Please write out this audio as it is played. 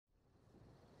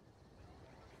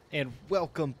and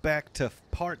welcome back to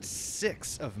part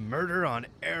 6 of Murder on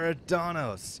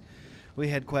Eridanos. We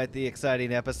had quite the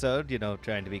exciting episode, you know,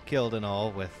 trying to be killed and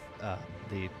all with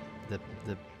the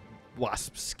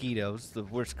wasp mosquitoes, the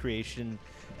worst creation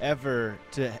ever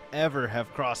to ever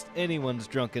have crossed anyone's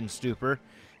drunken stupor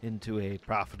into a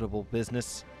profitable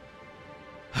business.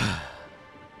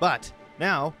 But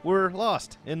now we're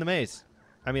lost in the maze.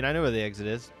 I mean, I know where the exit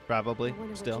is, probably,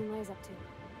 still. What Junlei's up to.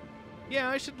 Yeah,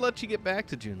 I should let you get back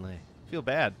to Junlei. Feel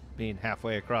bad being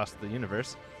halfway across the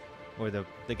universe. Or the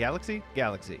galaxy?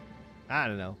 Galaxy. I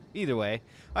don't know. Either way,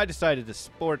 I decided to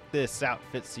sport this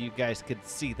outfit so you guys could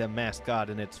see the mascot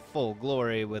in its full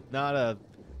glory with not a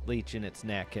leech in its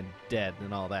neck and dead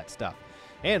and all that stuff.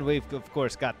 And we've, of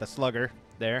course, got the slugger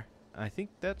there. I think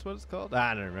that's what it's called.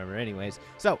 I don't remember. Anyways,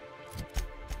 so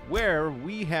where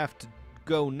we have to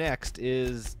go next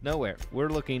is nowhere. We're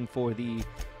looking for the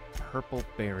purple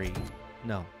berry.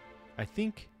 No, I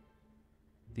think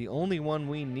the only one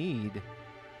we need,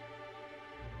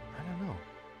 I don't know.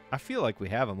 I feel like we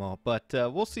have them all, but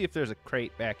we'll see if there's a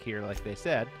crate back here like they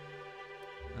said.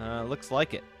 Looks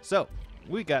like it. So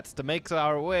we got to make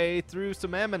our way through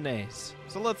some M&As.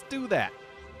 So let's do that.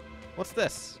 What's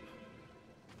this?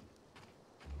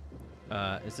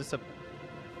 Is this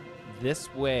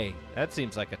this way? That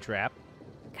seems like a trap.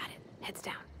 Got it. Heads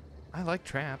down. I like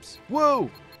traps. Whoa!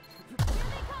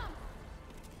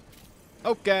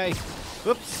 Okay.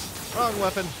 Oops. Wrong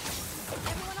weapon.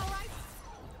 Everyone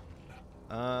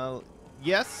all right?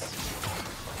 Yes.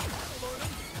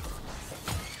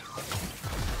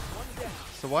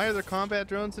 So why are there combat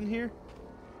drones in here?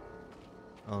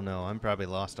 Oh no, I'm probably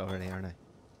lost already, aren't I?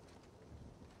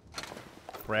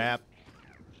 Crap.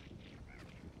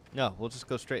 No, we'll just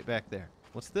go straight back there.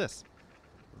 What's this?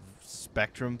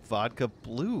 Spectrum Vodka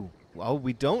Blue. Oh,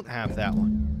 we don't have that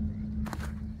one.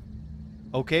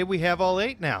 Okay, we have all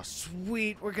 8 now.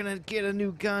 Sweet, we're gonna get a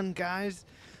new gun, guys.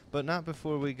 But not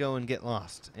before we go and get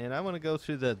lost. And I want to go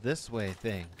through the this way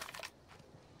thing.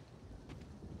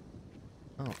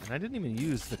 Oh, and I didn't even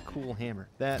use the cool hammer.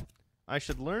 That I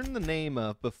should learn the name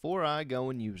of before I go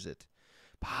and use it.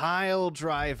 Pile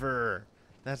driver.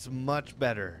 That's much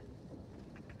better.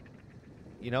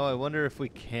 You know, I wonder if we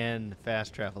can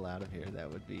fast travel out of here. That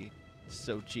would be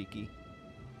so cheeky.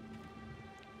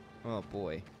 Oh,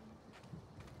 boy.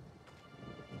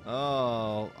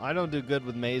 Oh, I don't do good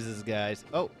with mazes, guys.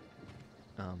 Oh.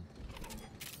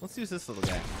 Let's use this little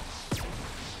guy.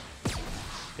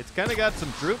 It's kind of got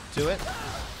some droop to it.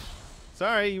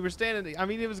 Sorry, you were standing... I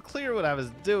mean, it was clear what I was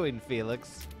doing,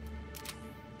 Felix.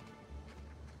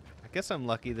 I guess I'm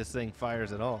lucky this thing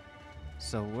fires at all.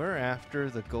 So we're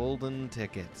after the golden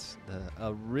tickets. The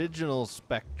original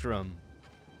Spectrum.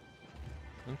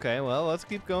 Okay, well, let's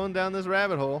keep going down this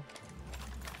rabbit hole.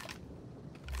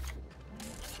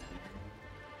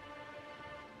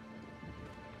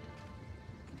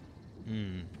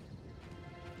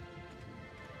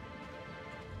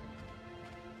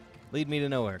 Lead me to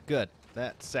nowhere. Good.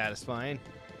 That's satisfying.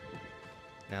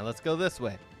 Now let's go this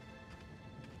way.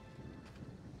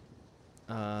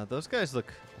 Those guys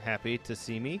look happy to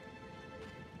see me.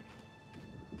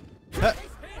 Huh.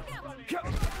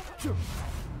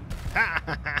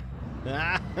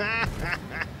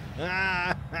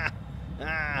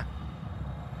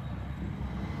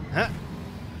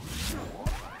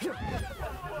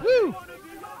 Woo!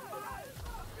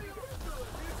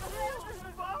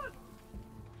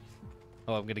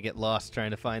 Oh, I'm gonna get lost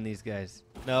trying to find these guys.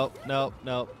 Nope, nope,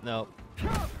 nope, nope.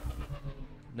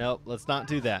 Nope, let's not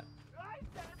do that.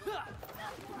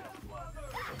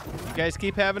 You guys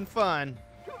keep having fun.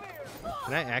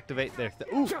 Can I activate their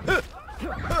Ooh!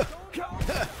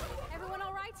 Everyone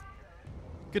all right?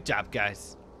 Good job,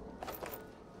 guys.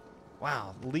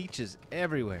 Wow, leeches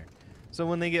everywhere. So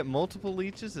when they get multiple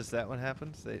leeches, is that what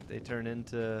happens? They turn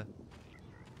into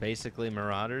basically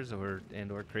marauders or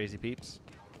crazy peeps?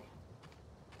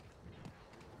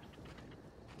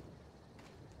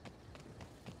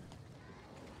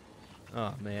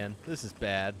 Oh man, this is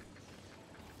bad.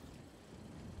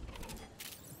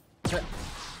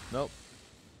 Nope.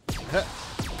 Let's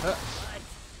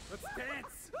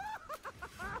dance.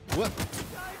 What?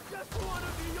 I just want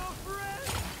to be your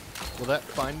friend. Will that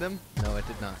find them? No, it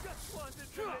did not.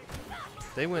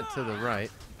 They went to the right.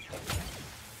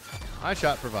 I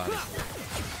shot for body.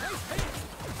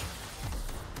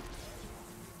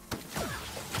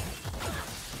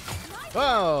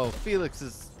 Oh,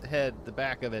 Felix's head, the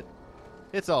back of it.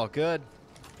 It's all good.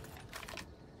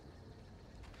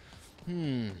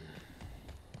 Alright,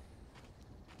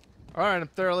 I'm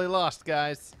thoroughly lost,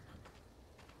 guys.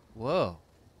 Whoa.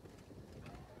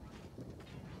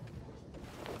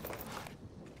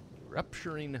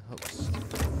 Rupturing host.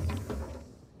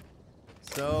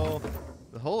 So,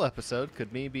 the whole episode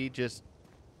could maybe just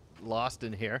lost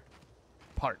in here.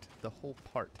 The whole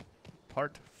part.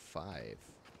 Part 5.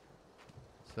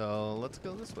 So, let's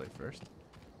go this way first.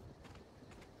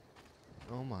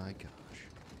 Oh my gosh.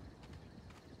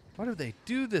 Why do they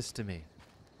do this to me?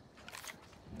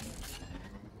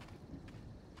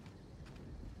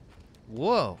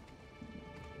 Whoa.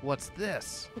 What's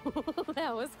this?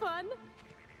 That was fun.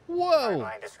 Whoa.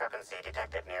 Line discrepancy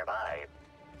detected nearby.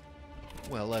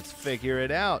 Well, let's figure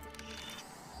it out.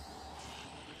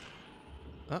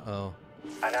 Uh-oh.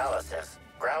 Analysis.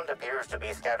 Ground appears to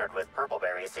be scattered with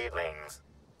purpleberry seedlings.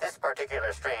 This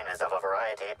particular strain is of a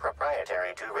variety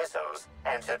proprietary to Rizzo's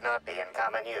and should not be in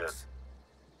common use.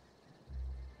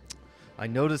 I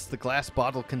noticed the glass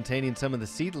bottle containing some of the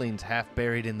seedlings half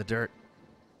buried in the dirt.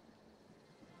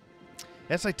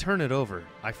 As I turn it over,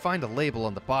 I find a label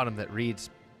on the bottom that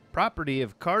reads, "Property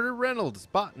of Carter Reynolds,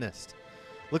 botanist."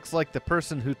 Looks like the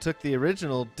person who took the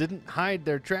original didn't hide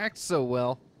their tracks so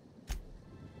well.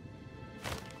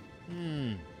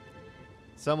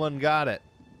 Someone got it.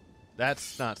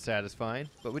 That's not satisfying,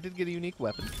 but we did get a unique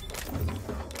weapon.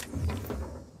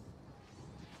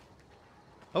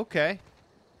 Okay.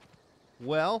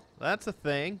 Well, that's a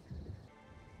thing.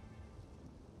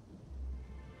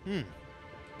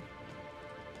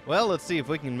 Well, let's see if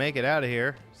we can make it out of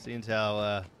here. Seeing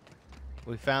how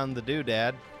we found the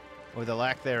doodad, or the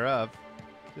lack thereof.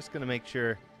 Just gonna make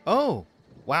sure. Oh!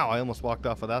 Wow, I almost walked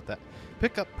off without that.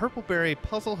 Pick up Purpleberry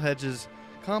Puzzle Hedges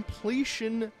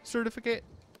Completion Certificate.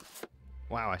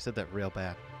 Wow, I said that real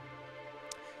bad.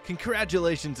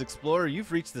 Congratulations, Explorer.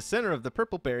 You've reached the center of the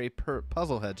Purpleberry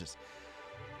Puzzle Hedges.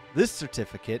 This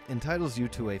certificate entitles you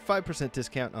to a 5%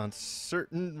 discount on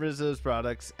certain Rizzo's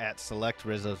products at select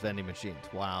Rizzo's vending machines.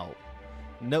 Wow.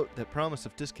 Note that promise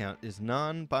of discount is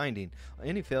non-binding.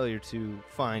 Any failure to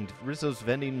find Rizzo's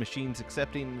vending machines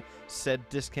accepting said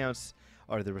discounts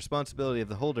are the responsibility of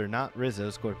the holder, not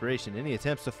Rizzo's Corporation. Any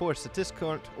attempts to force a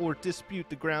discount or dispute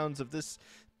the grounds of this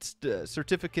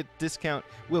certificate discount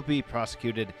will be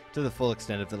prosecuted to the full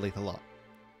extent of the lethal law.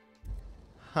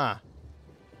 Huh.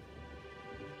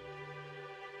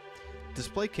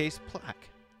 Display case plaque.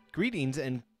 Greetings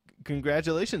and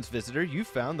congratulations, visitor. You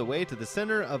found the way to the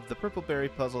center of the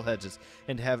Purpleberry Puzzle Hedges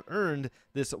and have earned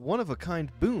this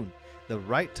one-of-a-kind boon, the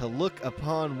right to look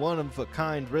upon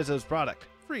one-of-a-kind Rizzo's product,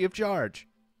 free of charge.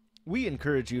 We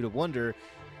encourage you to wonder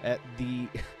at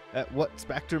what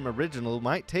Spectrum Original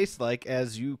might taste like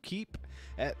as you keep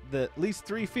at least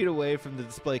 3 feet away from the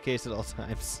display case at all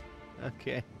times.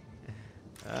 Okay.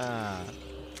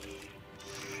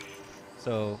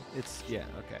 So, yeah,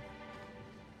 okay.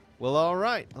 Well, all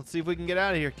right. Let's see if we can get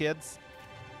out of here, kids.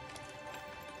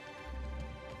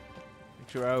 Make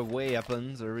sure our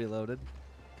weapons are reloaded.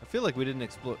 I feel like we didn't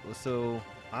explore, so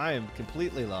I am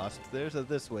completely lost. There's a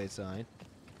this way sign.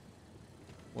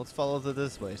 Let's follow the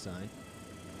this way sign.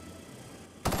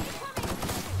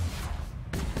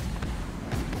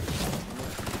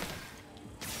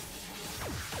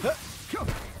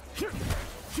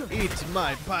 Eat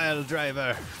my pile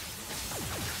driver.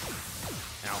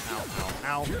 Ow, ow,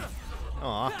 ow, ow.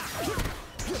 Aw.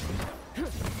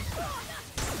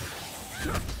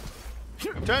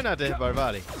 I'm trying not to hit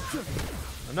Barvati.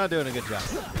 I'm not doing a good job.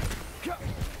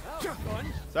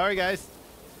 Sorry, guys.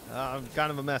 I'm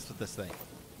kind of a mess with this thing.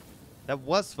 That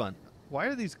was fun. Why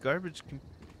are these garbage...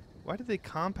 Why did they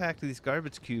compact these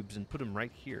garbage cubes and put them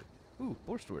right here? Ooh,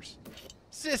 Borstwurst.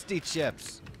 Sisty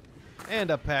chips.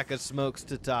 And a pack of smokes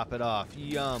to top it off.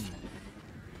 Yum.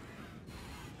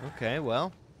 Okay,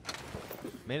 well.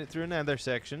 Made it through another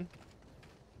section.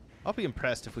 I'll be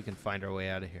impressed if we can find our way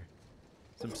out of here.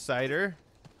 Some cider.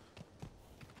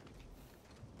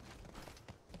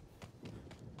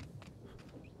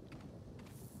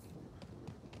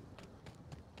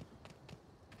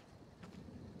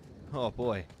 Oh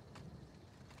boy.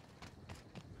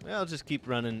 Well, I'll just keep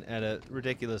running at a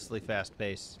ridiculously fast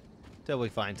pace till we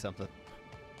find something.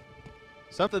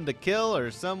 Something to kill or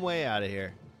some way out of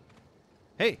here.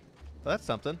 Hey, well, that's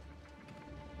something.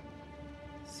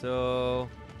 So,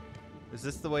 is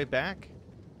this the way back?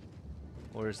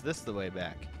 Or is this the way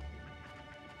back?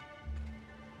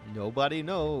 Nobody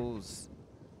knows.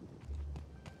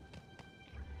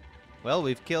 Well,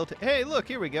 we've killed... Hey, look,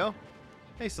 here we go.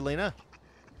 Hey, Selena.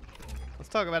 Let's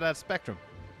talk about that Spectrum.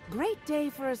 Great day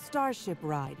for a starship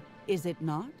ride, is it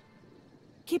not?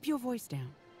 Keep your voice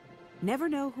down. Never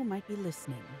know who might be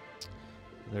listening.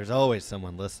 There's always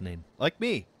someone listening. Like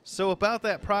me. So about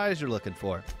that prize you're looking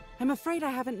for. I'm afraid I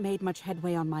haven't made much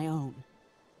headway on my own.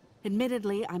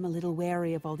 Admittedly, I'm a little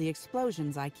wary of all the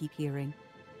explosions I keep hearing.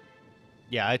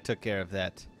 Yeah, I took care of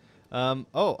that.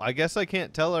 Oh, I guess I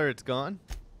can't tell her it's gone?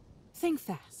 Think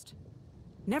fast.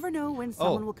 Never know when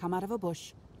someone will come out of a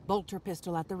bush, bolt or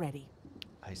pistol at the ready.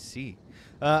 I see.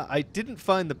 I didn't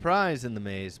find the prize in the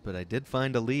maze, but I did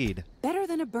find a lead. Better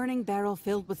than a burning barrel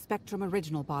filled with Spectrum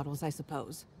original bottles, I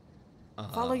suppose.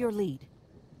 Follow your lead.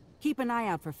 Keep an eye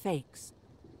out for fakes.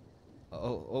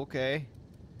 Oh, okay.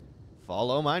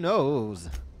 Follow my nose.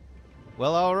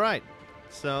 Well, all right.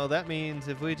 So that means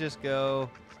if we just go...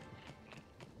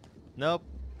 Nope.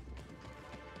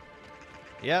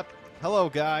 Yep. Hello,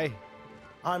 guy.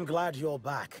 I'm glad you're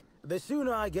back. The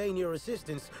sooner I gain your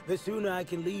assistance, the sooner I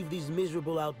can leave these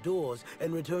miserable outdoors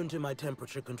and return to my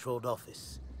temperature-controlled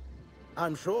office.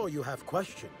 I'm sure you have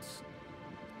questions.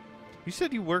 You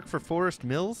said you work for Forest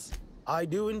Mills? I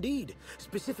do indeed.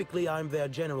 Specifically, I'm their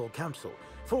general counsel.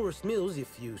 Forest Mills,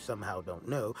 if you somehow don't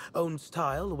know, owns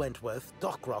Tile, Wentworth,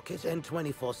 Dock Rocket, and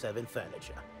 24/7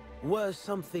 Furniture. We're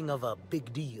something of a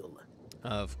big deal.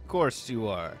 Of course you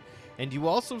are. And you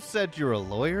also said you're a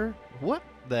lawyer? What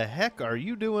the heck are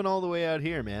you doing all the way out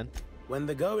here, man? When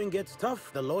the going gets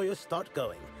tough, the lawyers start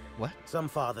going. What? Some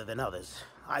farther than others.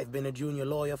 I've been a junior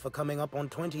lawyer for coming up on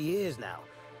 20 years now.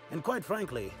 And quite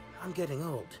frankly, I'm getting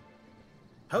old.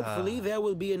 Hopefully, there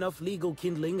will be enough legal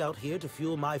kindling out here to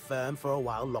fuel my firm for a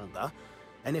while longer.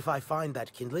 And if I find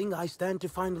that kindling, I stand to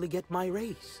finally get my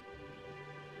raise.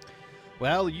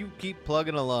 Well, you keep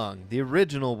plugging along. The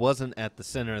original wasn't at the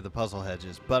center of the puzzle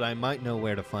hedges, but I might know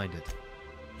where to find it.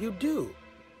 You do?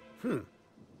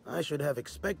 I should have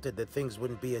expected that things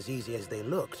wouldn't be as easy as they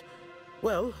looked.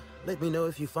 Well, let me know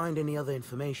if you find any other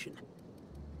information.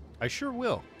 I sure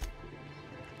will.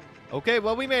 Okay,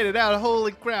 well, we made it out.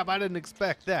 Holy crap, I didn't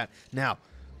expect that. Now,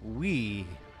 we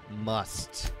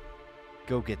must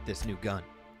go get this new gun.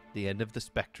 The end of the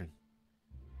Spectrum.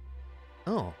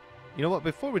 Oh, you know what?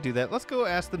 Before we do that, let's go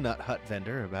ask the Nut Hut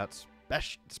vendor about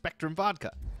Spectrum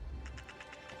vodka.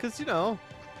 Because, you know,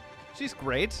 she's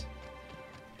great.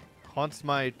 Haunts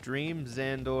my dreams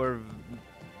and or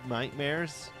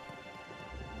nightmares.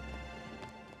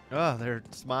 Oh, their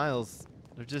smiles.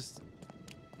 They're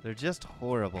just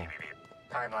horrible.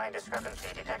 Timeline discrepancy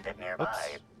detected nearby.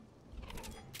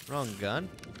 Oops. Wrong gun.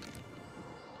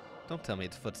 Don't tell me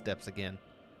it's footsteps again.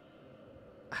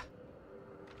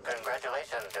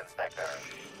 Congratulations, Inspector.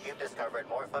 You've discovered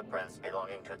more footprints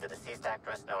belonging to the deceased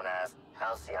actress known as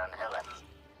Halcyon Helen.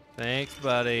 Thanks,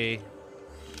 buddy.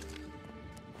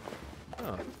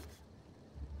 Oh.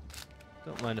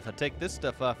 Don't mind if I take this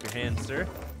stuff off your hands, sir.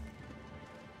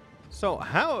 So,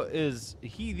 how is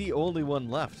he the only one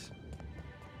left?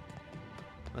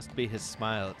 Must be his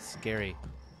smile. It's scary.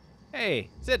 Hey,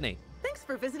 Sydney. Thanks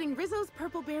for visiting Rizzo's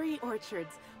Purpleberry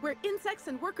Orchards, where insects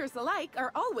and workers alike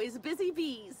are always busy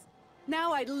bees.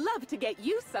 Now I'd love to get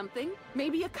you something,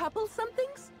 maybe a couple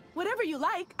somethings. Whatever you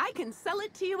like, I can sell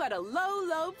it to you at a low,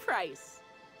 low price.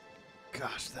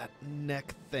 Gosh, that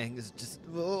neck thing is just...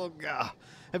 Oh, God.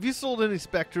 Have you sold any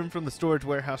Spectrum from the storage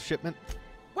warehouse shipment?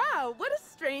 Wow, what a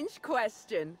strange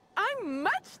question. I'm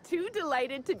much too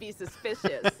delighted to be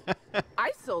suspicious.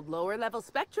 I sold lower-level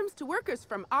Spectrums to workers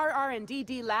from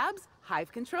RR&DD Labs,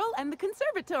 Hive Control, and the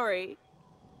Conservatory.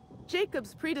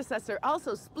 Jacob's predecessor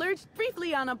also splurged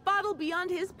briefly on a bottle beyond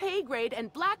his pay grade,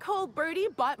 and Black Hole Birdie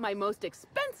bought my most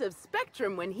expensive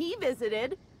Spectrum when he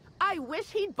visited. I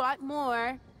wish he'd bought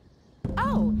more.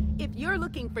 Oh, if you're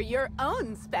looking for your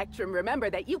own Spectrum, remember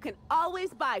that you can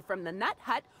always buy from the Nut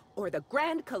Hut or the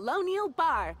Grand Colonial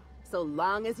Bar, so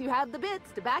long as you have the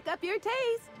bits to back up your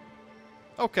taste.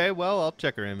 Okay, well, I'll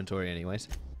check her inventory anyways.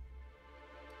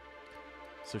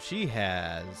 So she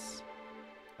has...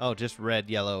 Oh, just red,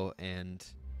 yellow, and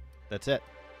that's it.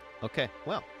 Okay,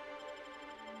 well.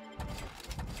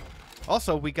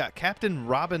 Also, we got Captain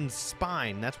Robin's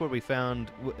spine. That's what we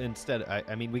found instead.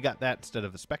 I mean, we got that instead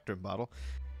of a Spectrum bottle.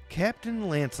 Captain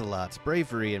Lancelot's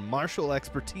bravery and martial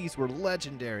expertise were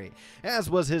legendary, as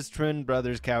was his twin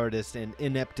brother's cowardice and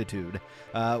ineptitude.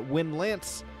 When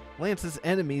Lance's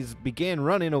enemies began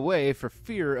running away for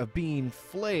fear of being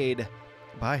flayed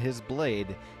by his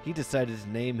blade, he decided to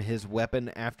name his weapon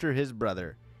after his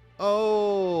brother.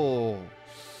 Oh!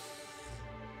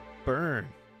 Burn.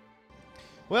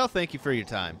 Well, thank you for your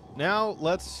time. Now,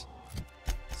 let's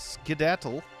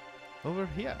skedaddle over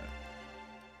here.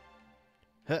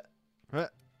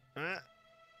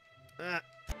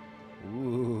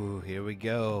 Ooh, here we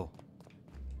go.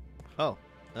 Oh,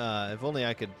 if only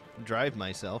I could drive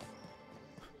myself.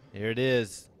 Here it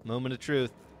is. Moment of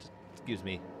truth. Excuse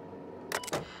me.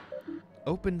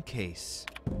 Open case.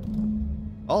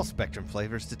 All Spectrum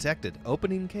flavors detected.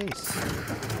 Opening case.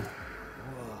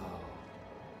 Whoa.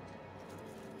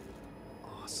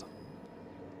 Awesome.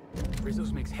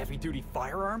 Rizzo's makes heavy-duty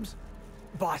firearms?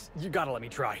 Boss, you gotta let me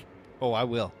try. Oh, I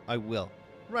will. I will.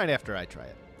 Right after I try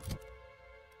it.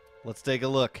 Let's take a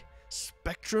look.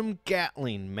 Spectrum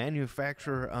Gatling,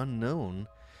 manufacturer unknown.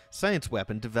 Science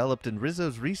weapon developed in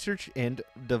Rizzo's Research and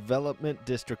Development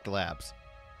District labs.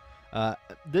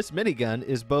 This minigun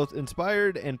is both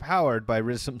inspired and powered by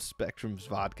Rizzo Spectrum's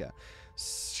vodka.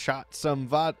 Shoot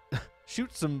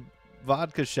some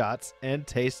vodka shots and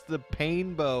taste the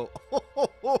painbow.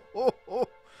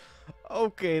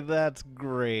 Okay, that's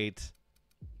great.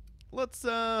 Let's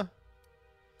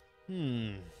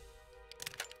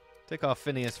take off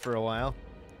Phineas for a while.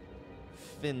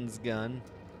 Finn's gun.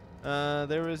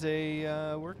 There was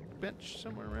a workbench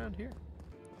somewhere around here.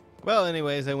 Well,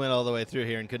 anyways, I went all the way through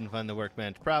here and couldn't find the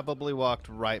workbench. Probably walked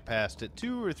right past it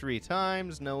 2 or 3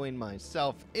 times, knowing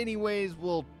myself. Anyways,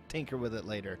 we'll tinker with it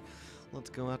later.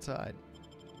 Let's go outside.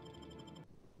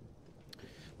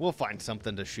 We'll find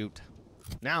something to shoot.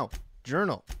 Now,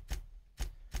 journal.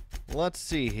 Let's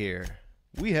see here.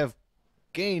 We have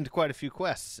gained quite a few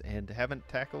quests and haven't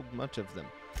tackled much of them.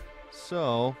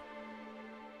 So,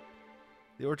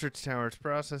 the Orchard Tower's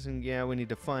processing. Yeah, we need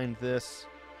to find this.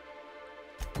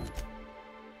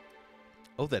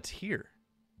 Oh, that's here.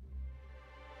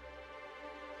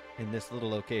 In this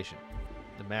little location.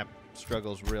 The map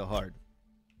struggles real hard.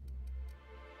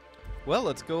 Well,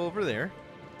 let's go over there.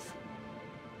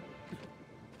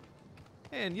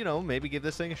 And, you know, maybe give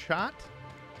this thing a shot.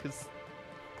 Because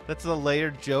that's a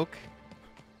layered joke.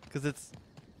 Because it's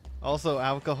also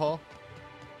alcohol.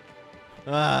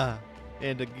 Ah,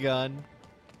 and a gun.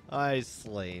 I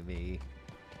slay me.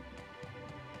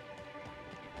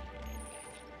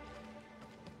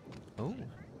 Oh.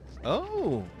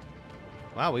 Oh.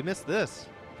 Wow, we missed this.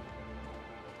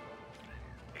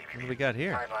 What do we got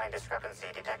here? Hardline discrepancy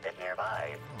detected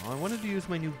nearby. Oh, I wanted to use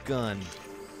my new gun.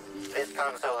 This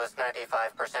console is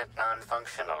 95%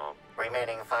 non-functional.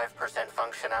 Remaining 5%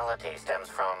 functionality stems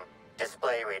from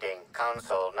display reading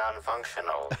console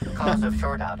non-functional. Cause of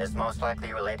shortout is most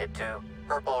likely related to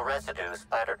purple residue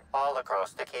splattered all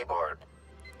across the keyboard.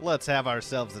 Let's have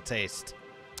ourselves a taste.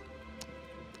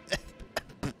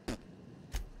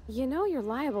 You know you're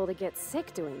liable to get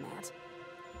sick doing that.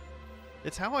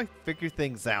 It's how I figure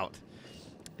things out.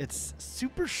 It's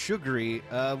super sugary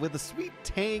with a sweet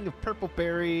tang of purple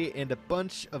berry and a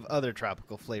bunch of other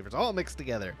tropical flavors all mixed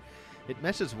together. It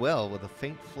meshes well with a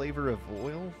faint flavor of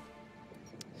oil.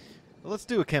 Well, let's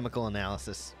do a chemical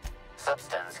analysis.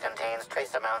 Substance contains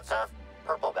trace amounts of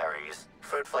purple berries,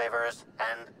 fruit flavors,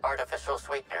 and artificial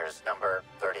sweeteners number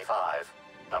 35,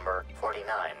 number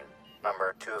 49,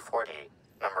 number 240,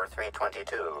 number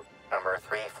 322, number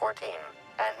 314,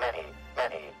 and many,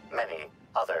 many, many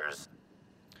others.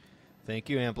 Thank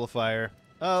you, Amplifier.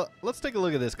 Let's take a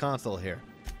look at this console here.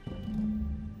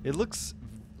 It looks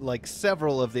like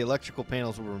several of the electrical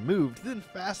panels were removed, then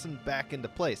fastened back into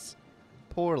place.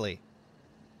 Poorly.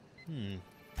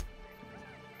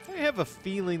 I have a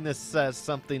feeling this has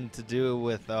something to do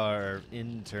with our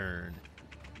intern.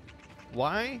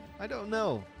 Why? I don't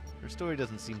know. Her story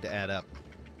doesn't seem to add up.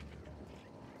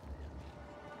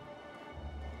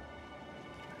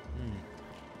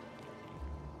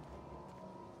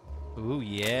 Ooh,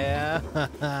 yeah.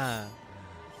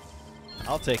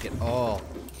 I'll take it all.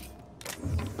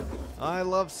 I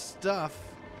love stuff.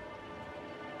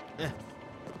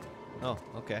 Oh,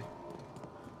 okay.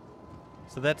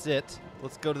 So that's it.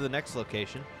 Let's go to the next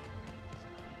location.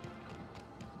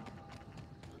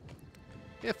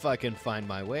 If I can find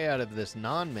my way out of this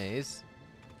non-maze.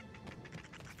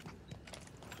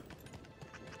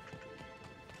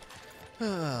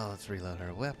 Let's reload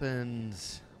our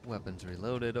weapons. Weapons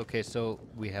reloaded. Okay, so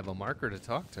we have a marker to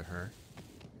talk to her.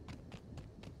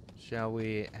 Shall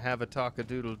we have a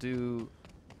talk-a-doodle-doo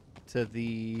to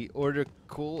the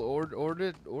orchardist?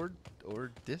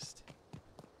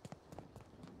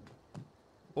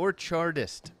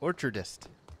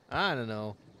 I don't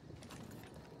know.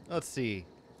 Let's see.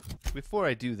 Before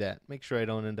I do that, make sure I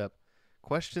don't end up.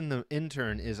 Question the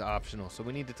intern is optional, so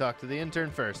we need to talk to the intern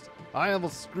first. I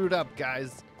almost screwed up,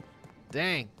 guys.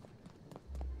 Dang.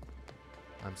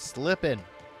 I'm slipping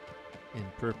in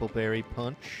Purpleberry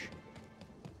Punch.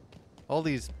 All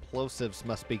these plosives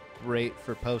must be great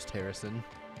for post-Harrison.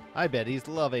 I bet he's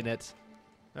loving it.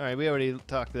 Alright, we already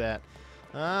talked to that.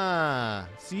 Ah,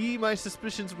 see, my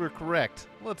suspicions were correct.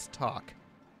 Let's talk.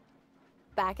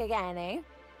 Back again, eh?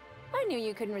 I knew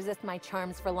you couldn't resist my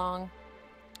charms for long.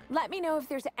 Let me know if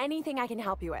there's anything I can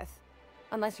help you with.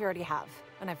 Unless you already have,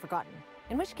 and I've forgotten.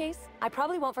 In which case, I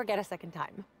probably won't forget a second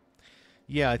time.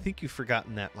 Yeah, I think you've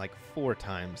forgotten that like 4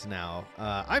 times now.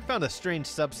 I found a strange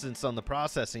substance on the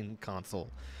processing console.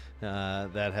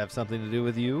 that have something to do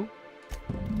with you?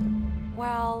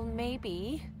 Well,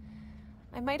 maybe.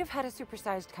 I might have had a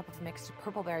supersized cup of mixed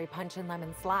purpleberry punch and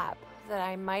lemon slap that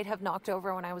I might have knocked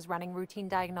over when I was running routine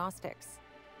diagnostics.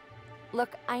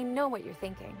 Look, I know what you're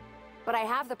thinking, but I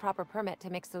have the proper permit to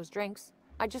mix those drinks.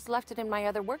 I just left it in my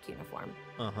other work uniform.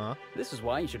 Uh-huh. This is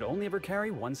why you should only ever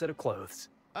carry one set of clothes.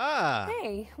 Ah!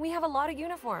 Hey, we have a lot of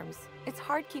uniforms. It's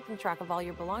hard keeping track of all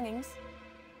your belongings.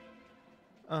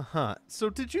 Uh-huh. So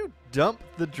did you dump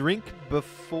the drink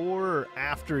before or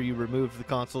after you removed the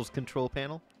console's control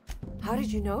panel? How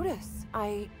did you notice?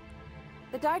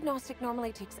 The diagnostic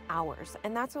normally takes hours,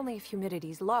 and that's only if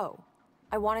humidity's low.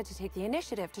 I wanted to take the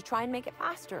initiative to try and make it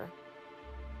faster.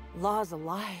 Law's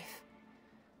alive.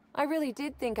 I really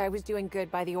did think I was doing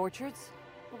good by the orchards,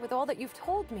 but with all that you've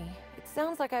told me, it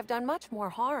sounds like I've done much more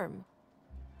harm.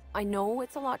 I know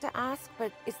it's a lot to ask,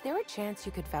 but is there a chance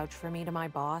you could vouch for me to my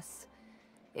boss?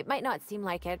 It might not seem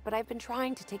like it, but I've been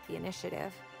trying to take the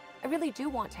initiative. I really do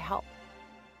want to help.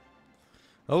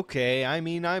 Okay, I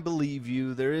mean, I believe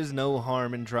you. There is no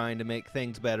harm in trying to make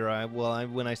things better.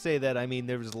 When I say that, I mean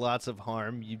there's lots of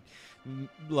harm.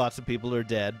 Lots of people are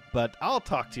dead, but I'll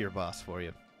talk to your boss for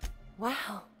you.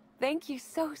 Wow, thank you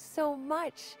so, so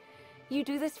much. You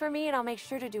do this for me, and I'll make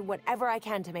sure to do whatever I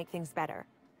can to make things better.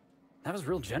 That was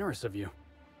real generous of you.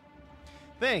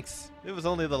 Thanks. It was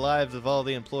only the lives of all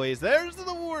the employees. There's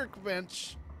the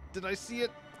workbench. Did I see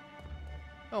it?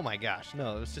 Oh my gosh,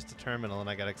 no, it was just a terminal and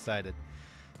I got excited.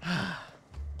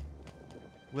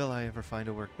 Will I ever find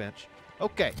a workbench?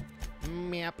 Okay.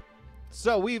 Map.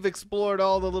 So we've explored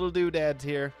all the little doodads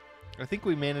here. I think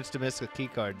we managed to miss a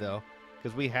keycard though,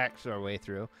 because we hacked our way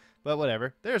through. But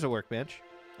whatever. There's a workbench.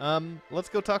 Let's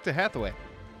go talk to Hathaway.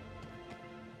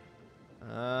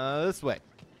 This way.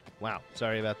 Wow,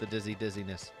 sorry about the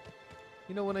dizziness.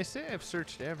 You know, when I say I've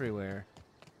searched everywhere,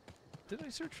 did I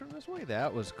search from this way?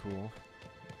 That was cool.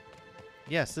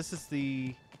 Yes, this is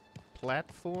the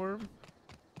platform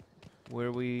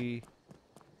where we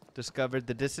discovered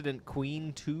the Dissident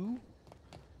Queen 2.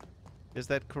 Is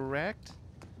that correct?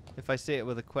 If I say it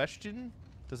with a question,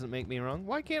 doesn't make me wrong.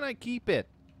 Why can't I keep it?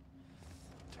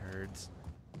 Turds.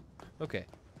 Okay.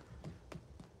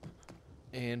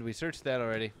 And we searched that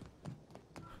already.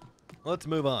 Let's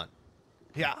move on.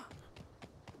 Yeah.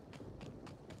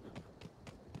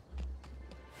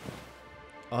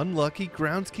 Unlucky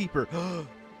groundskeeper.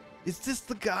 Is this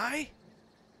the guy?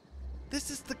 This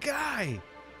is the guy.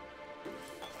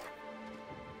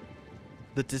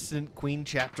 The Dissident Queen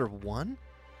Chapter 1?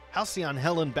 Halcyon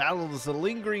Helen battles a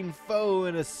lingering foe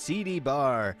in a seedy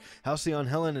bar. Halcyon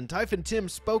Helen and Typhon Tim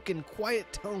spoke in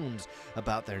quiet tones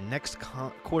about their next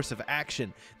course of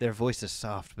action, their voices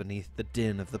soft beneath the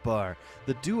din of the bar.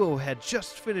 The duo had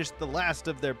just finished the last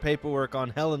of their paperwork on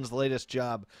Helen's latest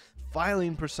job.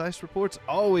 Filing precise reports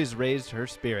always raised her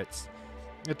spirits.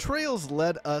 The trails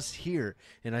led us here,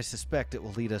 and I suspect it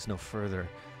will lead us no further.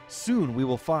 Soon we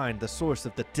will find the source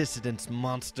of the Dissident's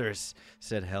monsters,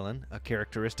 said Helen, a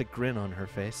characteristic grin on her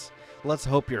face. Let's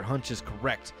hope your hunch is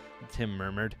correct, Tim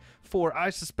murmured, for I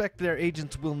suspect their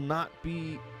agents will not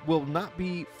be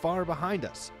far behind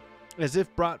us. As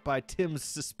if brought by Tim's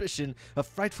suspicion, a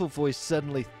frightful voice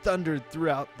suddenly thundered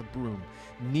throughout the room.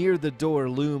 Near the door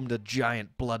loomed a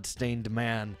giant blood-stained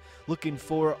man, looking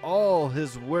for all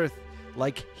his worth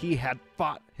like he had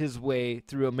fought his way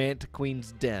through a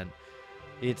Mantiqueen's den.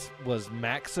 It was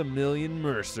Maximilian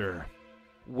Mercer,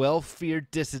 well-feared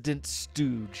dissident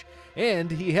stooge,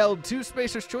 and he held 2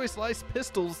 Spacer's Choice Lice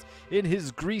pistols in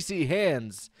his greasy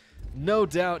hands. No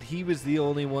doubt he was the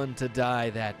only one to die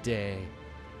that day.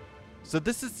 So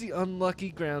this is the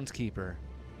unlucky groundskeeper.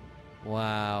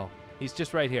 Wow. He's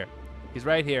just right here. He's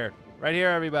right here. Right here,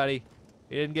 everybody.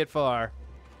 He didn't get far.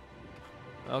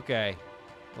 Okay.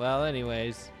 Well,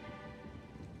 anyways.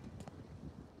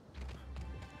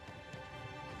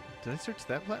 Did I search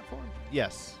that platform?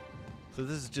 Yes. So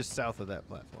this is just south of that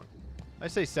platform. I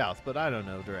say south, but I don't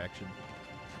know direction.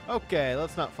 Okay,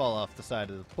 let's not fall off the side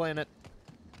of the planet.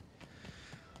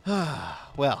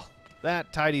 Well,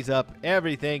 that tidies up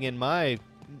everything in my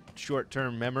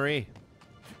short-term memory.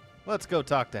 Let's go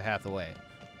talk to Hathaway.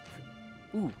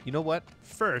 Ooh, you know what?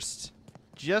 First,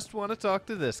 just want to talk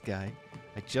to this guy.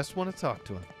 I just want to talk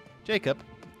to him. Jacob,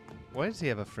 why does he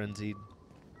have a frenzied...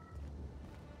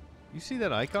 You see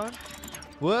that icon?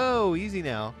 Whoa, easy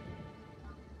now.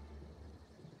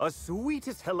 A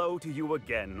sweetest hello to you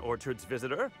again, Orchard's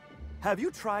visitor. Have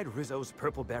you tried Rizzo's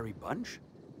Purpleberry Bunch?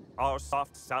 Our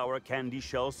soft, sour candy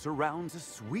shell surrounds a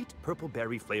sweet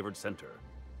purpleberry flavored center.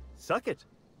 Suck it.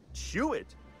 Chew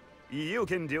it. You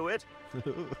can do it.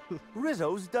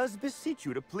 Rizzo's does beseech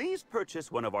you to please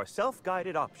purchase one of our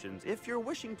self-guided options if you're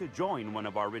wishing to join one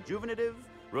of our rejuvenative,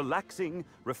 relaxing,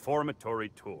 reformatory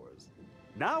tours.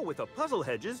 Now with a Puzzle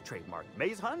Hedges trademark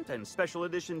maze hunt and special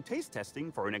edition taste testing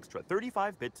for an extra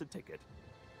 35 bits a ticket.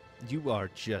 You are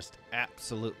just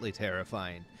absolutely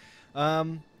terrifying.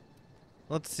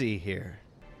 Let's see here.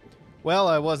 Well,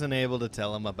 I wasn't able to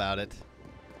tell him about it.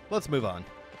 Let's move on.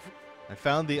 I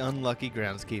found the unlucky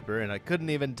groundskeeper, and I couldn't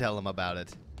even tell him about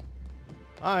it.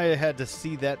 I had to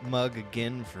see that mug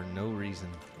again for no reason.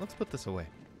 Let's put this away.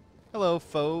 Hello,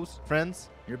 foes, friends.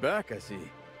 You're back, I see.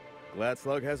 Glad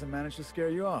Slug hasn't managed to scare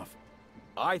you off.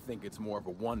 I think it's more of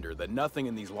a wonder that nothing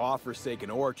in these law-forsaken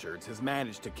orchards has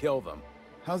managed to kill them.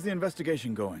 How's the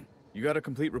investigation going? You got a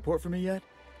complete report for me yet?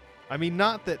 I mean,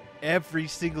 not that every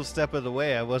single step of the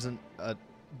way I wasn't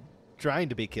trying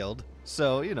to be killed.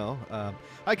 So, you know,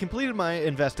 I completed my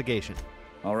investigation.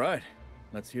 All right.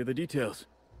 Let's hear the details.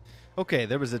 Okay,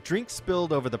 there was a drink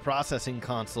spilled over the processing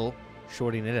console,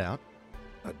 shorting it out.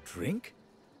 A drink?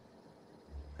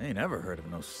 I ain't ever heard of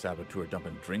no saboteur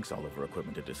dumping drinks all over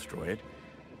equipment to destroy it.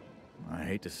 I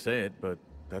hate to say it, but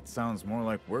that sounds more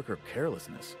like worker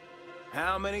carelessness.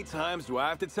 How many times do I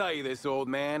have to tell you this, old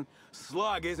man?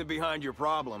 Slug isn't behind your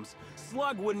problems.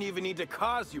 Slug wouldn't even need to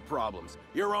cause you problems.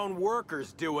 Your own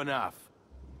workers do enough.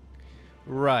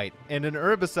 Right, and an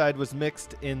herbicide was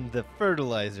mixed in the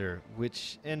fertilizer,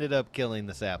 which ended up killing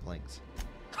the saplings.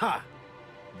 Ha!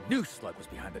 Knew Slug was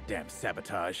behind the damn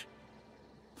sabotage.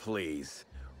 Please.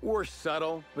 We're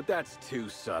subtle, but that's too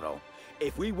subtle.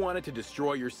 If we wanted to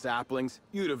destroy your saplings,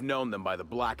 you'd have known them by the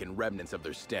blackened remnants of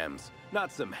their stems,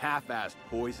 not some half-assed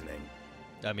poisoning.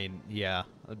 I mean, yeah,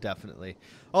 definitely.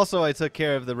 Also, I took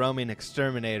care of the roaming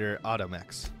exterminator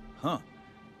Automechs. Huh.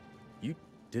 You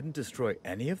didn't destroy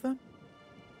any of them?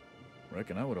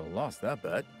 Reckon I would have lost that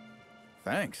bet.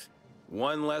 Thanks.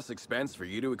 One less expense for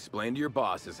you to explain to your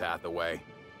bosses, Hathaway.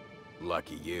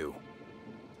 Lucky you.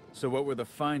 So what were the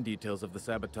fine details of the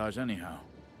sabotage anyhow?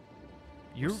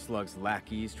 You're Slug's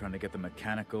lackeys trying to get the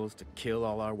mechanicals to kill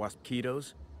all our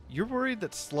waspitos? You're worried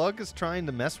that Slug is trying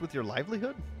to mess with your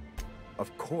livelihood?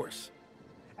 Of course.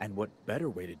 And what better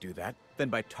way to do that than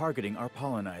by targeting our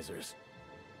pollinizers?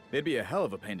 They'd be a hell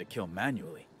of a pain to kill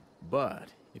manually. But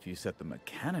if you set the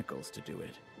mechanicals to do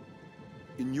it...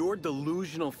 In your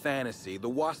delusional fantasy, the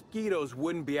waspitos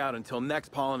wouldn't be out until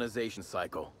next pollinization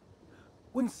cycle.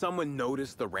 Wouldn't someone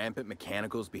notice the rampant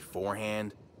mechanicals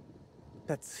beforehand?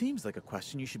 That seems like a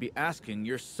question you should be asking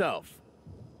yourself.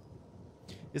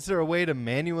 Is there a way to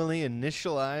manually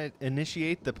initiate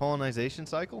the pollinization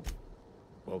cycle?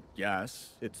 Well,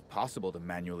 yes. It's possible to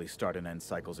manually start and end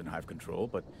cycles in Hive Control,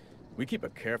 but we keep a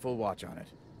careful watch on it.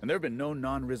 And there have been no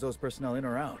non-Rizzo's personnel in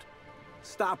or out.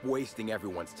 Stop wasting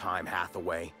everyone's time,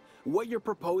 Hathaway. What you're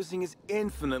proposing is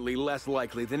infinitely less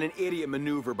likely than an idiot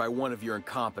maneuver by one of your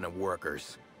incompetent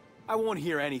workers. I won't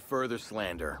hear any further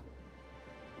slander.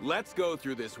 Let's go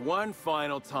through this one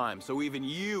final time so even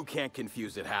you can't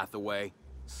confuse it, Hathaway.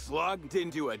 Slug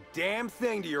didn't do a damn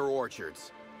thing to your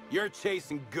orchards. You're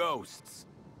chasing ghosts.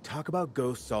 Talk about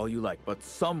ghosts all you like, but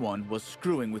someone was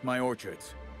screwing with my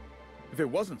orchards. If it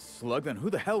wasn't Slug, then who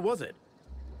the hell was it?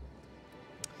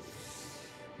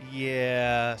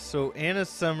 Yeah, so Anna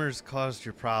Summers caused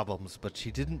your problems, but she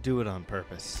didn't do it on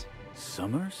purpose.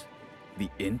 Summers? The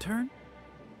intern?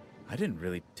 I didn't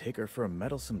really take her for a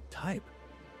meddlesome type.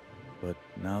 But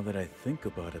now that I think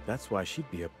about it, that's why she'd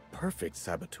be a perfect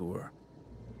saboteur.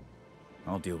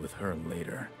 I'll deal with her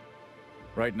later.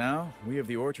 Right now, we of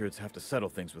the orchards have to settle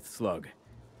things with Slug.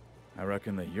 I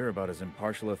reckon that you're about as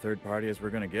impartial a third party as we're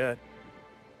gonna get.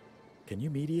 Can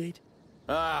you mediate?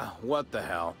 Ah, what the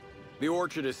hell. The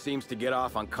orchardist seems to get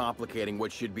off on complicating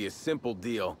what should be a simple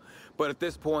deal, but at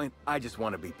this point, I just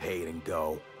want to be paid and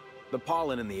go. The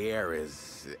pollen in the air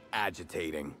is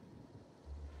agitating.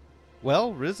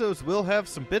 Well, Rizzo's will have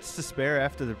some bits to spare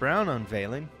after the Brown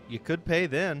unveiling. You could pay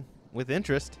then, with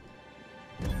interest.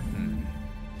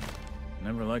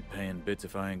 Never like paying bits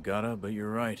if I ain't gotta, but you're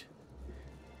right.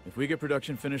 If we get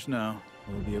production finished now,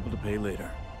 we'll be able to pay later.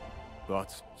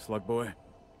 Thoughts, Slug Boy?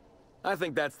 I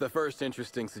think that's the first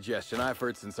interesting suggestion I've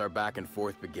heard since our back and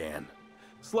forth began.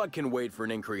 Slug can wait for an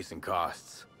increase in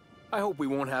costs. I hope we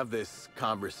won't have this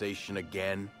conversation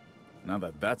again. Now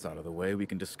that that's out of the way, we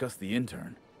can discuss the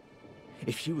intern.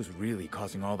 If she was really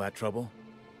causing all that trouble,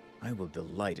 I will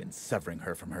delight in severing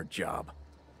her from her job.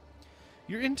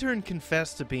 Your intern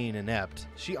confessed to being inept.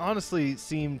 She honestly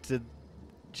seemed to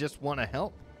just want to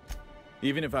help.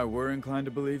 Even if I were inclined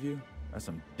to believe you, that's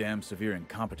some damn severe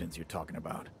incompetence you're talking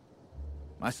about.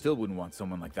 I still wouldn't want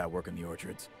someone like that working the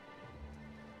orchards.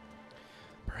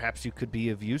 Perhaps you could be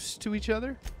of use to each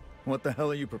other? What the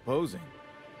hell are you proposing?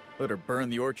 Let her burn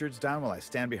the orchards down while I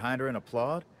stand behind her and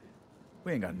applaud?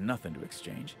 We ain't got nothing to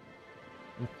exchange.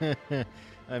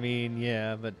 I mean,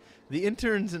 yeah, but the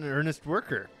intern's an earnest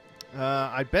worker.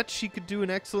 I bet she could do an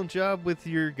excellent job with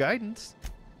your guidance.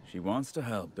 She wants to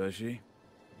help, does she?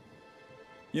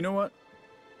 You know what?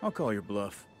 I'll call your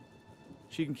bluff.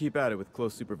 She can keep at it with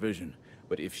close supervision,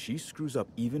 but if she screws up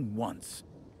even once,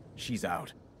 she's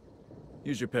out.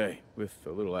 Use your pay, with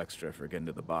a little extra for getting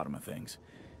to the bottom of things.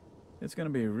 It's gonna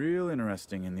be real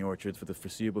interesting in the orchards for the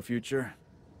foreseeable future.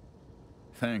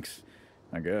 Thanks,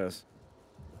 I guess.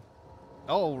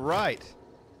 All right.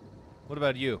 What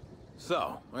about you?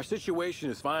 So, our situation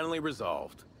is finally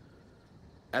resolved.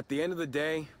 At the end of the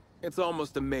day, it's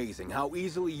almost amazing how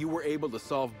easily you were able to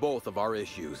solve both of our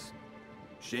issues.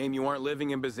 Shame you aren't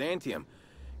living in Byzantium.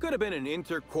 Could have been an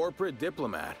inter-corporate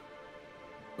diplomat.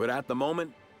 But at the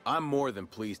moment, I'm more than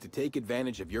pleased to take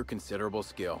advantage of your considerable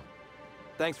skill.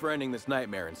 Thanks for ending this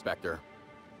nightmare, Inspector.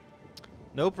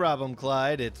 No problem,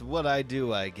 Clyde. It's what I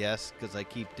do, I guess, because I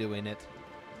keep doing it.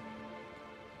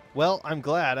 Well, I'm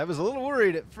glad. I was a little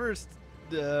worried at first.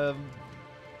 I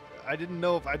didn't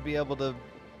know if I'd be able to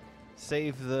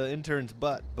save the intern's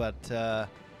butt, but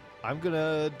I'm going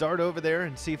to dart over there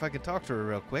and see if I can talk to her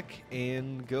real quick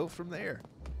and go from there.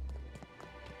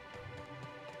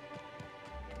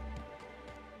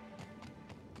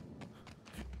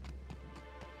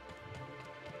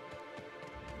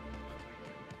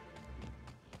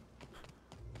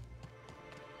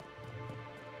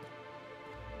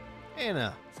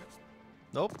 Anna.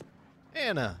 Nope.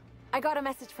 Anna. I got a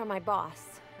message from my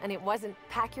boss, and it wasn't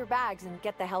pack your bags and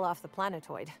get the hell off the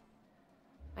planetoid.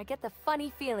 I get the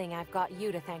funny feeling I've got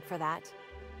you to thank for that.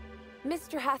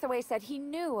 Mr. Hathaway said he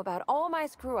knew about all my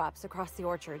screw-ups across the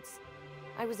orchards.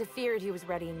 I was afeared he was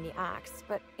readying the axe,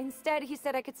 but instead he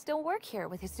said I could still work here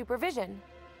with his supervision.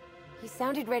 He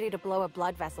sounded ready to blow a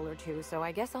blood vessel or two, so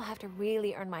I guess I'll have to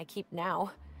really earn my keep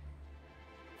now.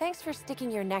 Thanks for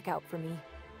sticking your neck out for me.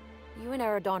 You and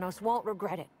Eridanos won't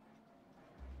regret it.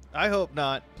 I hope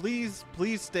not. Please,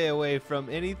 please stay away from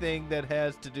anything that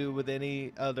has to do with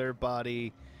any other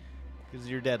body, because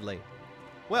you're deadly.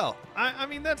 Well, I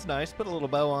mean, that's nice. Put a little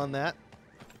bow on that.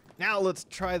 Now let's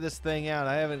try this thing out.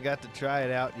 I haven't got to try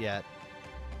it out yet.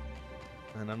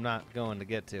 And I'm not going to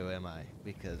get to, am I?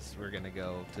 Because we're going to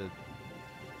go to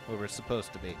where we're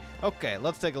supposed to be. Okay,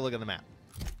 let's take a look at the map.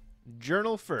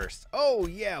 Journal first. Oh,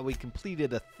 yeah, we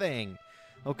completed a thing.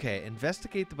 Okay,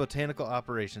 investigate the botanical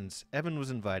operations. Evan was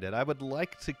invited. I would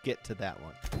like to get to that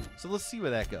one. So let's see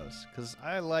where that goes, because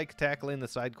I like tackling the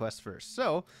side quests first.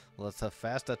 So let's have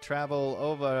fast travel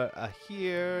over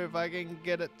here if I can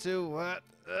get it to what?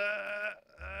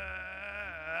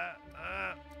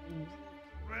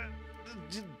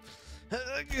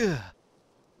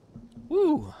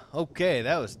 Woo! Okay,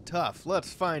 that was tough.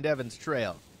 Let's find Evan's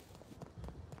trail.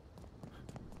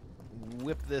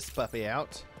 Whip this puppy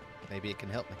out. Maybe it can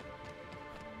help me.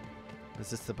 Is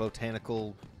this the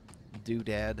botanical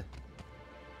doodad?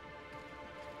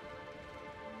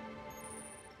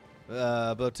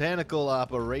 Botanical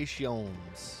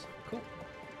operations. Cool.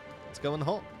 Let's go in the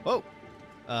hole. Oh!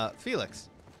 Felix.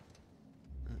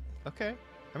 Okay.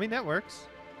 I mean, that works.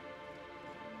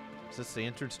 Is this the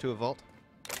entrance to a vault?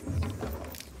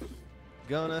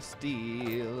 Gonna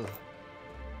steal.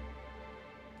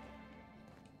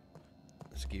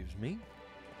 Excuse me.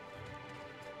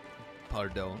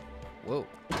 Pardon. Whoa.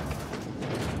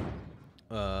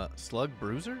 Slug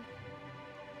Bruiser?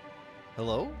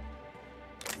 Hello?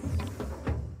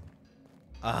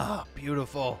 Ah,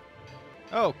 beautiful.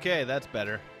 Okay, that's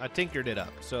better. I tinkered it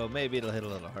up, so maybe it'll hit a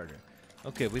little harder.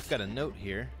 Okay, we've got a note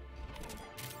here.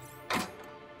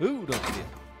 Ooh, don't forget.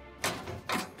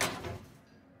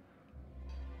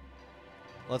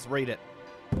 Let's rate it.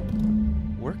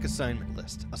 Work assignment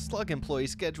list. A slug employee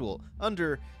schedule.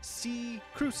 Under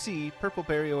Crew C,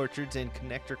 Purpleberry Orchards and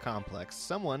Connector Complex.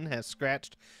 Someone has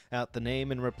scratched out the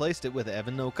name and replaced it with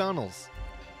Evan O'Connell's.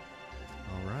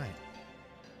 All right.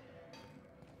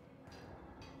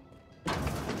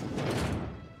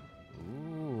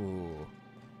 Ooh.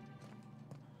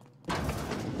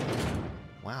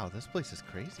 Wow, this place is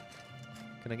crazy.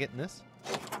 Can I get in this?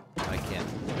 I can.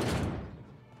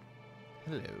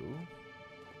 Hello.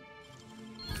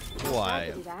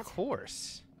 Why, of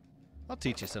course. I'll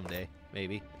teach you someday,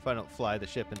 maybe, if I don't fly the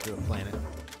ship into a planet.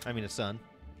 I mean a sun.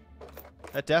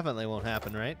 That definitely won't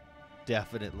happen, right?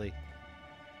 Definitely.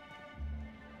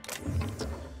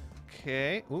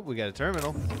 Okay. Ooh, we got a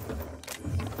terminal.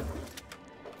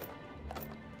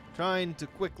 Trying to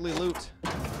quickly loot.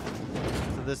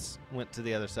 So this went to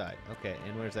the other side. Okay,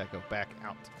 and where does that go? Back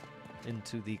out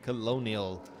into the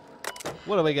Colonial.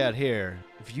 What do we got here?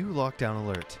 View lockdown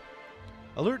alert.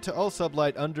 Alert to all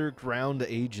sublight underground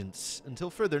agents.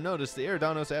 Until further notice, the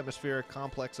Eridanos atmospheric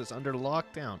complex is under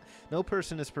lockdown. No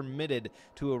person is permitted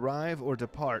to arrive or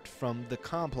depart from the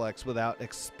complex without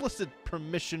explicit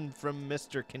permission from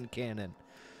Mr. Kincannon.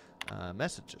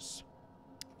 Messages.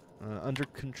 Under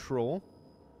control.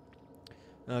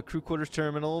 Crew quarters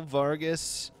terminal,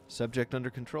 Vargas. Subject under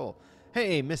control.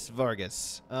 Hey, Miss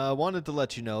Vargas. Wanted to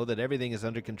let you know that everything is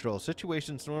under control.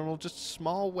 Situation's normal, just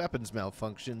small weapons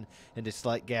malfunction and a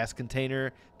slight gas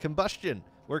container combustion.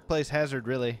 Workplace hazard,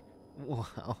 really.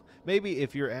 Wow. Maybe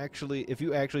if you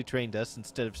actually trained us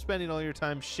instead of spending all your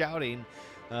time shouting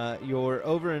your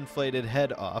overinflated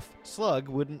head off, Slug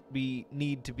wouldn't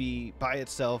need to be by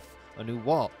itself a new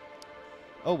wall.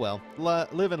 Oh well,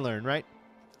 live and learn, right?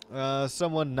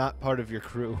 Someone not part of your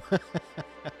crew.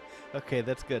 Okay,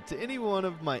 that's good. To any one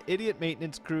of my idiot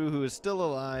maintenance crew who is still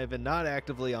alive and not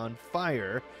actively on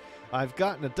fire, I've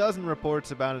gotten a dozen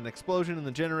reports about an explosion in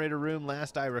the generator room.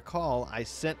 Last I recall, I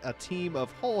sent a team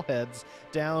of hullheads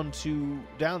down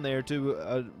there to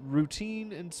a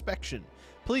routine inspection.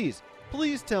 Please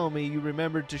tell me you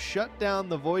remembered to shut down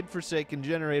the void-forsaken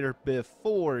generator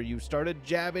before you started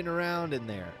jabbing around in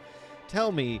there.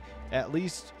 Tell me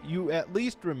you at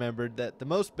least remembered that the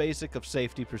most basic of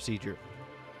safety procedure.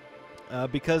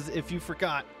 Because if you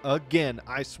forgot, again,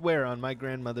 I swear on my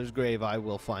grandmother's grave I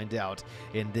will find out.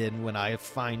 And then when I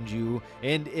find you,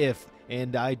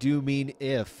 and I do mean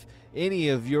if, any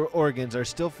of your organs are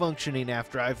still functioning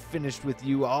after I've finished with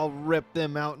you, I'll rip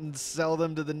them out and sell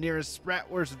them to the nearest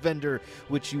Spratwurst vendor,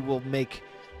 which you will make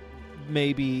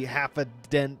maybe half a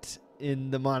dent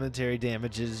in the monetary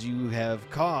damages you have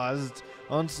caused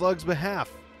on Slug's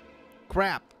behalf.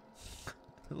 Crap.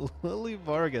 Lily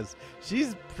Vargas.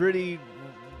 She's pretty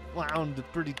wound,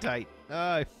 pretty tight.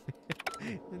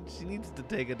 She needs to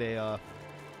take a day off.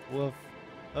 Woof.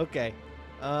 Okay.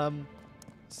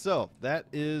 So that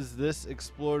is this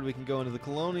explored. We can go into the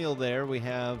Colonial there. We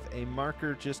have a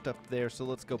marker just up there. So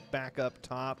let's go back up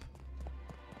top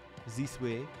this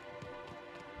way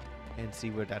and see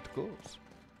where that goes.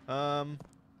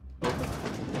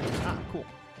 Cool.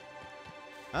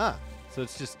 So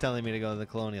it's just telling me to go to the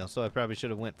Colonial, so I probably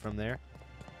should have went from there.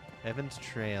 Evans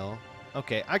Trail.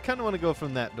 Okay, I kind of want to go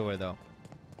from that door, though.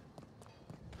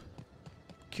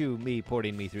 Cue me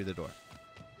porting me through the door.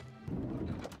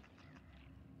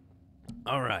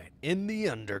 All right, in the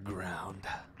underground.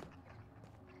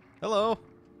 Hello.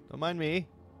 Don't mind me.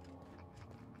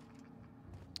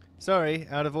 Sorry,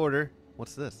 out of order.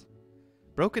 What's this?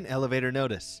 Broken elevator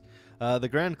notice. The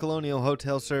Grand Colonial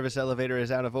Hotel Service elevator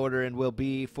is out of order and will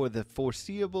be for the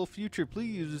foreseeable future.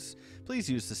 Please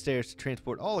use the stairs to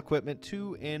transport all equipment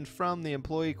to and from the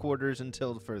employee quarters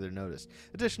until further notice.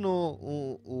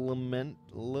 Additional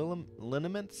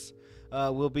liniments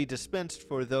will be dispensed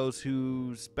for those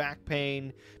whose back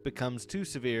pain becomes too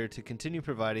severe to continue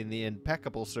providing the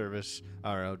impeccable service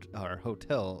our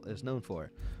hotel is known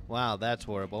for. Wow, that's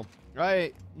horrible.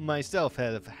 I myself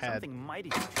have had... Something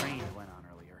mighty strange went on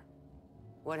earlier.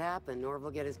 What happened? Norval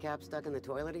get his cap stuck in the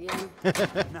toilet again?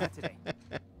 Not today.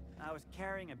 I was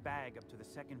carrying a bag up to the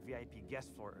second VIP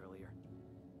guest floor earlier.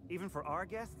 Even for our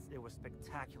guests, it was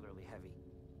spectacularly heavy.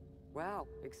 Wow,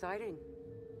 exciting.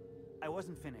 I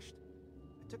wasn't finished.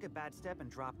 I took a bad step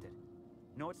and dropped it.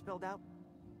 Know what spilled out?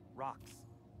 Rocks.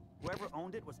 Whoever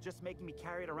owned it was just making me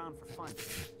carry it around for fun.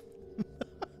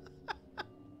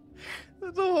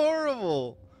 That's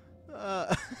horrible.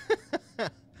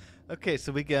 Okay,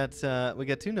 so we got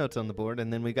 2 notes on the board,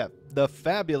 and then we got the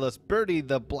fabulous Birdie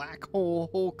the Black Hole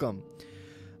Holcomb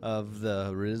of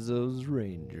the Rizzo's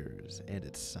Rangers, and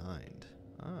it's signed.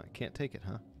 I can't take it,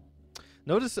 huh?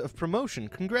 Notice of promotion.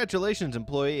 Congratulations,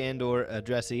 employee and/or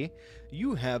addressee.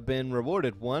 You have been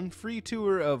rewarded 1 free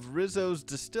tour of Rizzo's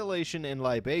Distillation and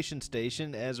Libation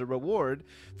Station as a reward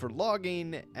for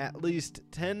logging at least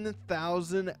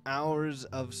 10,000 hours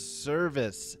of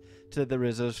service to the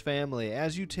Rizzo's family.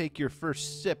 As you take your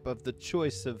first sip of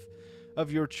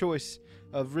your choice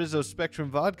of Rizzo Spectrum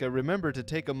vodka, remember to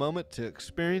take a moment to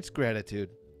experience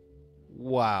gratitude.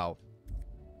 Wow.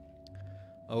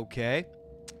 Okay.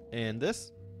 And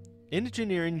this?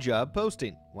 Engineering job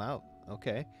posting. Wow.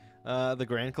 Okay. The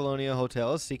Grand Colonia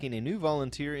Hotel is seeking a new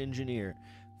volunteer engineer.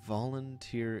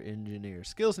 Volunteer engineer.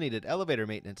 Skills needed: elevator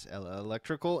maintenance,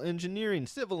 electrical engineering,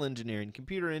 civil engineering,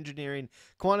 computer engineering,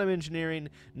 quantum engineering,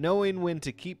 knowing when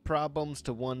to keep problems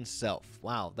to oneself.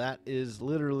 Wow, that is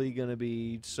literally going to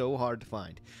be so hard to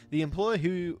find. The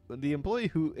employee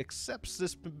who accepts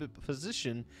this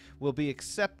position will be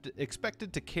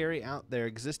expected to carry out their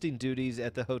existing duties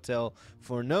at the hotel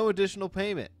for no additional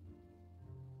payment.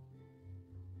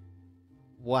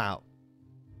 Wow.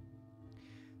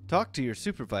 Talk to your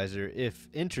supervisor if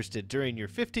interested during your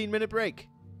 15-minute break.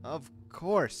 Of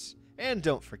course. And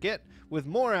don't forget, with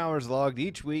more hours logged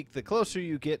each week, the closer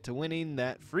you get to winning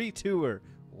that free tour.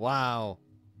 Wow.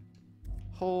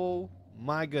 Oh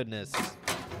my goodness.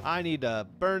 I need to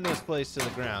burn this place to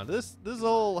the ground. This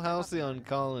whole Halcyon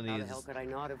colony How the is hell could I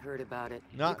not have heard about it?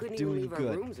 not we couldn't doing even leave good.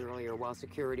 our rooms earlier while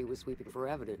security was sweeping for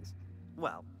evidence.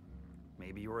 Well,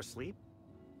 maybe you were asleep?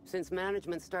 Since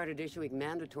management started issuing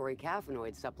mandatory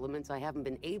caffeinoid supplements, I haven't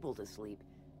been able to sleep.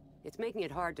 It's making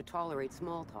it hard to tolerate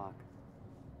small talk.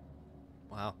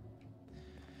 Wow.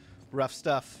 Rough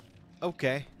stuff.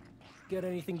 Okay. Get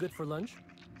anything good for lunch?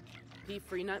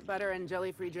 Beef-free nut butter and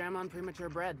jelly-free jam on premature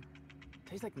bread.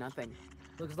 Tastes like nothing.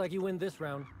 Looks like you win this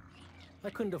round.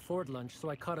 I couldn't afford lunch, so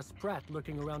I caught a sprat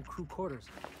lurking around crew quarters.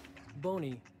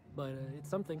 Bony, but it's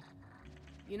something.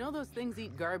 You know those things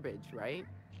eat garbage, right?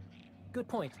 Good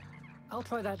point. I'll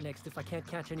try that next if I can't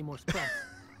catch any more sprats.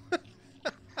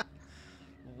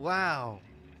 Wow.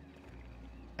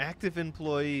 Active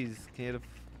employees can't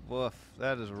woof.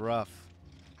 That is rough.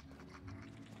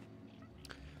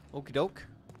 Okie doke.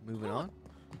 Moving on.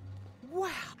 Wow.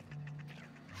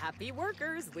 Happy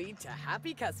workers lead to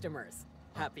happy customers.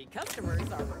 Happy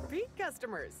customers are repeat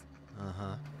customers.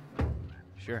 Uh-huh.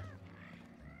 Sure.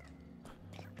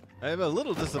 I'm a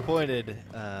little disappointed.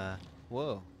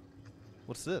 Whoa.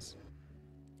 What's this?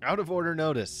 Out of order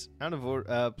notice.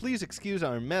 Please excuse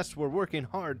our mess. We're working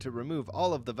hard to remove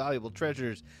all of the valuable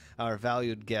treasures our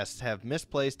valued guests have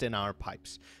misplaced in our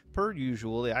pipes. Per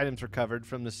usual, the items recovered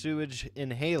from the sewage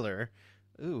inhaler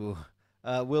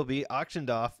will be auctioned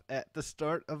off at the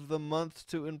start of the month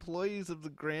to employees of the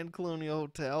Grand Colonial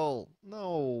Hotel.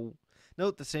 No.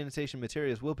 Note the sanitation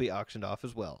materials will be auctioned off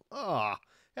as well. Ah,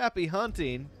 happy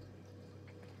hunting.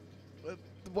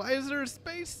 Why is there a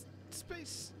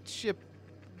spaceship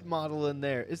model in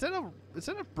there? Is that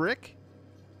a brick?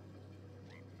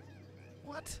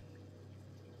 What?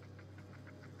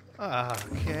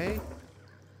 Okay.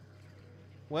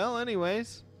 Well,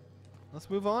 anyways, let's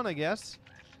move on, I guess.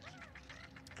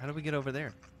 How do we get over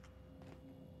there?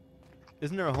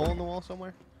 Isn't there a hole in the wall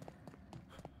somewhere?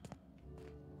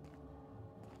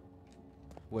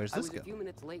 Where's this I was go? a few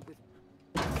minutes late with...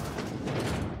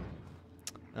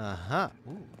 Uh-huh.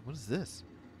 Ooh, what is this?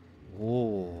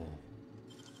 Whoa.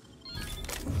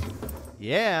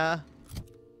 Yeah.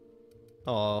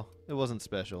 Oh, it wasn't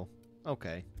special.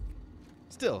 Okay.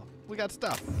 Still, we got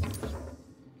stuff.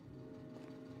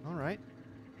 All right.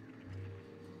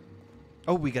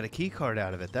 Oh, we got a key card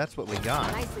out of it. That's what we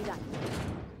got. Nicely done.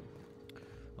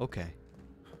 Okay.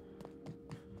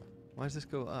 Why does this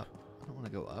go up? I don't want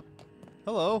to go up.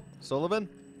 Hello, Sullivan.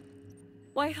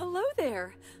 Why, hello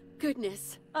there.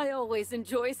 Goodness, I always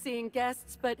enjoy seeing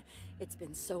guests, but it's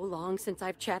been so long since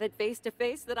I've chatted face to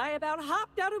face that I about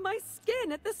hopped out of my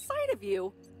skin at the sight of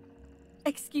you.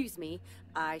 Excuse me,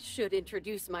 I should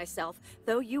introduce myself,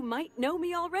 though you might know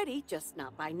me already, just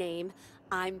not by name.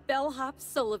 I'm Bellhop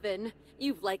Sullivan.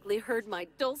 You've likely heard my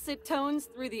dulcet tones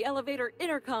through the elevator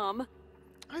intercom.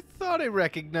 I thought I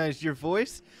recognized your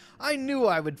voice. I knew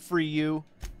I would free you.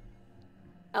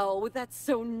 Oh, that's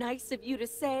so nice of you to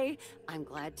say. I'm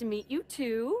glad to meet you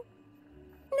too.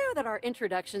 Now that our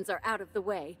introductions are out of the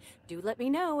way, do let me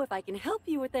know if I can help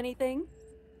you with anything.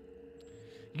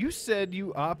 You said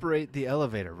you operate the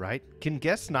elevator, right? Can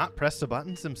guests not press the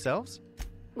buttons themselves?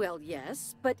 Well,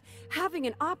 yes, but having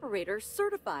an operator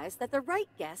certifies that the right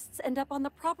guests end up on the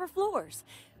proper floors.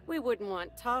 We wouldn't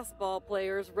want tossball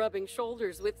players rubbing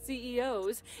shoulders with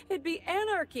CEOs. It'd be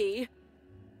anarchy.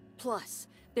 Plus,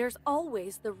 there's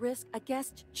always the risk a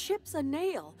guest chips a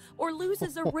nail or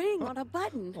loses a ring on a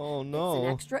button. Oh, no. It's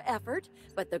an extra effort,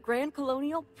 but the Grand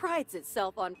Colonial prides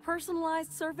itself on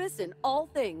personalized service in all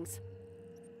things.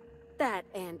 That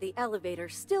and the elevator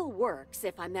still works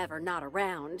if I'm ever not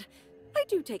around. I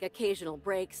do take occasional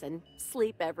breaks and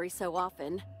sleep every so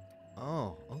often.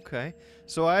 Oh, okay.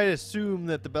 So I assume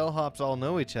that the bellhops all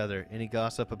know each other. Any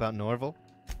gossip about Norval?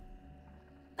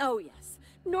 Oh, yes.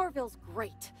 Norville's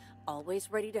great.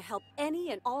 Always ready to help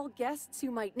any and all guests who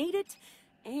might need it.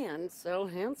 And so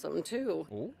handsome, too.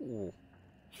 Ooh.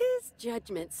 His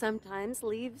judgment sometimes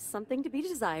leaves something to be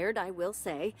desired, I will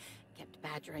say. Kept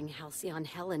badgering Halcyon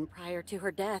Helen prior to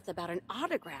her death about an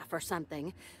autograph or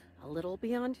something. A little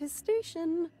beyond his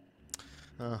station.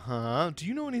 Uh-huh. Do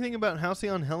you know anything about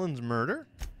Halcyon Helen's murder?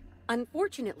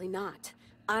 Unfortunately not.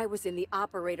 I was in the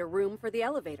operator room for the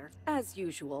elevator, as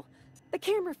usual. The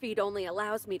camera feed only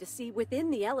allows me to see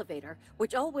within the elevator,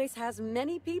 which always has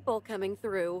many people coming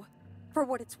through. For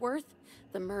what it's worth,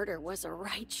 the murder was a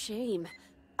right shame.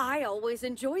 I always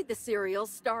enjoyed the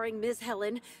serials starring Ms.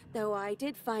 Helen, though I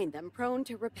did find them prone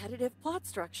to repetitive plot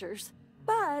structures.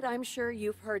 But I'm sure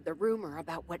you've heard the rumor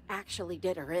about what actually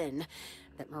did her in.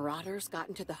 That marauders got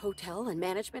into the hotel and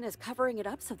management is covering it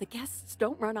up so the guests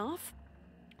don't run off.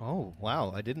 Oh,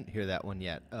 wow. I didn't hear that one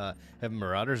yet. Have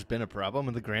marauders been a problem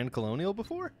in the Grand Colonial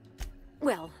before?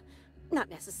 Well,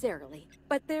 not necessarily,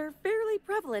 but they're fairly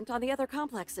prevalent on the other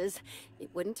complexes.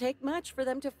 It wouldn't take much for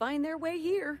them to find their way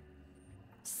here.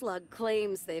 Slug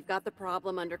claims they've got the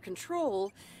problem under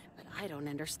control, but I don't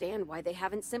understand why they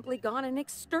haven't simply gone and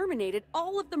exterminated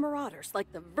all of the marauders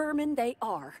like the vermin they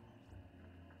are.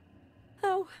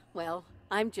 Oh, well,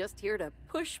 I'm just here to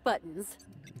push buttons.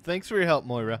 Thanks for your help,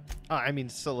 Moira. I mean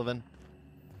Sullivan.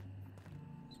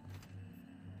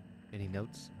 Any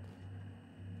notes?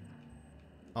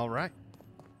 All right.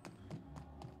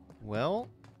 Well,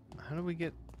 how do we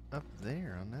get up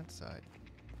there on that side?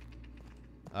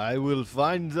 I will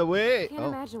find the way. I can't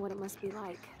imagine what it must be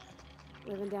like,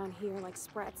 living down here like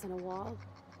sprats in a wall.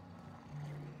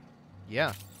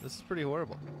 Yeah, this is pretty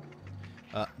horrible.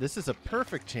 This is a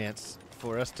perfect chance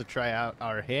for us to try out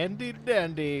our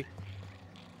handy-dandy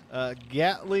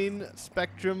Gatling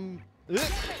Spectrum.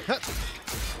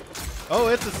 Oh,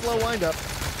 it's a slow wind-up.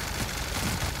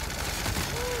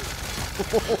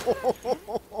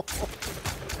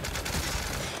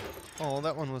 Oh,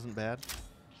 that one wasn't bad.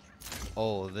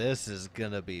 Oh, this is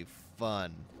gonna be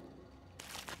fun.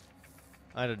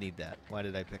 I don't need that. Why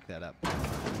did I pick that up?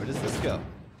 Where does this go?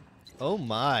 Oh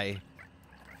my.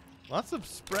 Lots of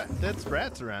dead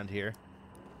sprats around here.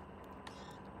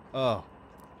 Oh.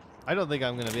 I don't think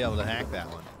I'm gonna be able to hack that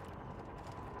one.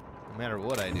 No matter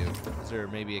what I do. Is there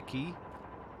maybe a key?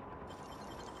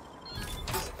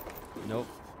 Nope.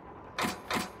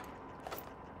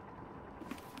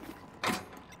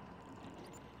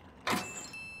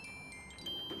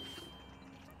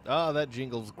 Oh, that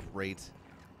jingle's great.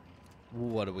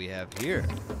 What do we have here?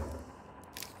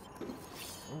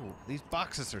 Oh, these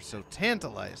boxes are so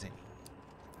tantalizing.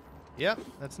 Yep,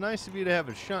 that's nice of you to have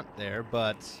a shunt there,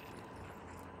 but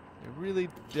I really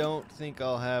don't think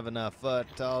I'll have enough,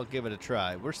 but I'll give it a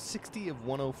try. We're 60 of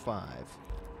 105.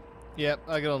 Yep,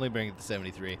 I can only bring it to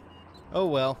 73. Oh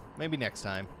well, maybe next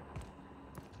time.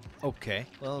 Okay,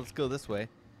 well, let's go this way.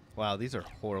 Wow, these are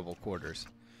horrible quarters.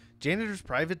 Janitor's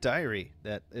private diary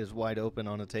that is wide open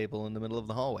on a table in the middle of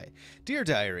the hallway. Dear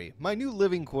Diary, my new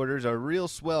living quarters are real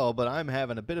swell, but I'm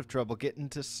having a bit of trouble getting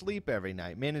to sleep every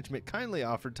night. Management kindly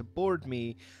offered to board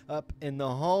me up in the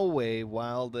hallway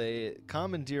while they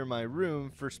commandeer my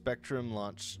room for Spectrum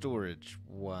launch storage.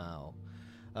 Wow.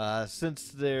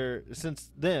 Since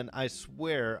then, I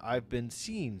swear I've been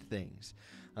seeing things.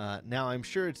 Now, I'm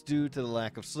sure it's due to the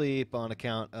lack of sleep on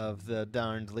account of the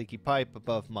darned leaky pipe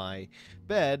above my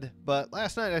bed, but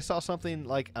last night I saw something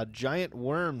like a giant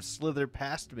worm slither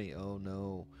past me. Oh,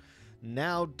 no.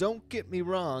 Now, don't get me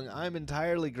wrong, I'm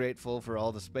entirely grateful for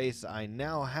all the space I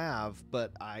now have,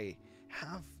 but I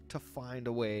have to find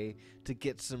a way to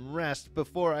get some rest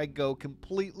before I go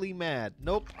completely mad.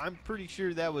 Nope, I'm pretty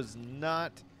sure that was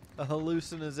not a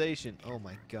hallucination. Oh,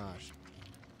 my gosh.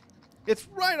 It's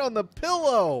right on the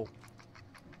pillow.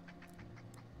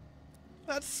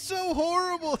 That's so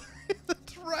horrible.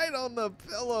 It's right on the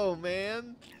pillow,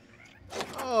 man.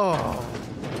 Oh.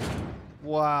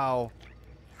 Wow.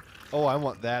 Oh, I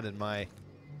want that in my...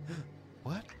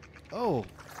 What? Oh.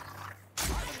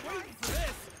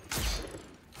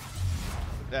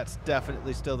 That's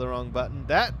definitely still the wrong button.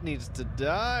 That needs to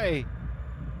die.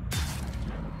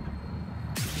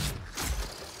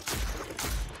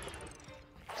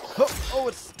 Oh,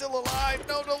 it's still alive.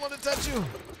 No, don't want to touch you.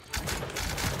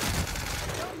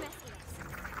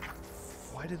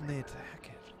 Why didn't they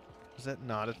attack it? Was that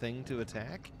not a thing to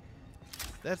attack?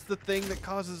 That's the thing that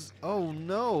causes... Oh,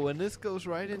 no. And this goes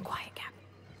right in... Quiet, Cap.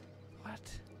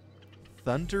 What?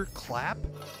 Thunderclap?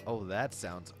 Oh, that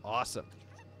sounds awesome.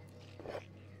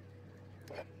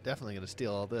 Definitely going to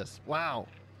steal all this. Wow.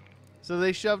 So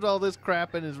they shoved all this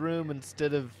crap in his room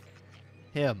instead of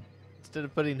him. Instead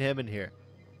of putting him in here.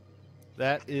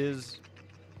 That is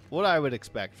what I would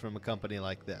expect from a company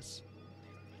like this.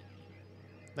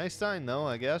 Nice sign, though,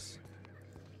 I guess.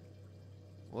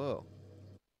 Whoa.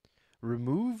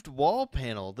 Removed wall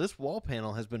panel. This wall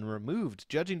panel has been removed,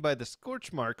 judging by the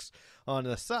scorch marks on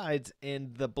the sides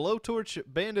and the blowtorch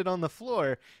bandit on the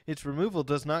floor. Its removal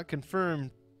does not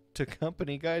conform to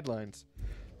company guidelines.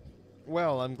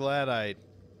 Well, I'm glad I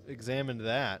examined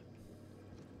that.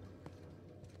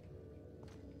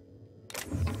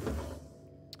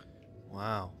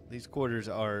 Wow, these quarters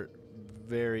are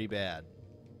very bad.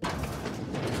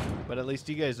 But at least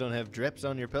you guys don't have drips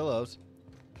on your pillows.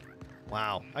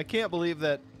 Wow, I can't believe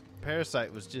that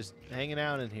Parasite was just hanging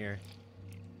out in here.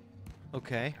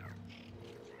 Okay.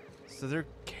 So they're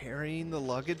carrying the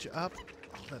luggage up?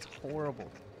 Oh, that's horrible.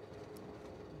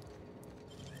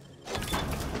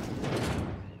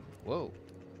 Whoa.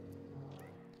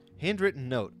 Handwritten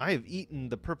note. I have eaten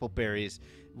the purple berries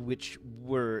which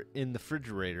were in the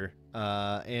refrigerator,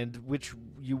 and which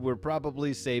you were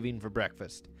probably saving for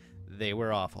breakfast. They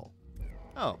were awful.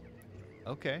 Oh.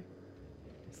 Okay.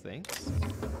 Thanks.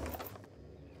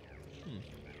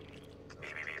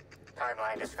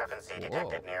 Timeline discrepancy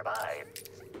detected nearby.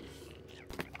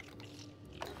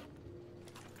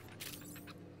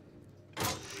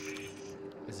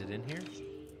 Is it in here?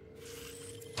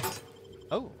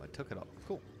 Oh, I took it off.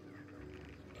 Cool.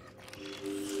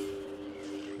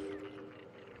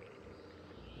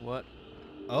 What?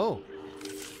 Oh.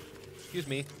 Excuse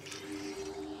me.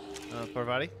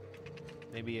 Parvati?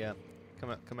 Maybe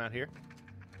come out here.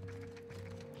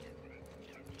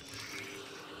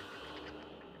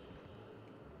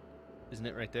 Isn't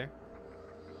it right there?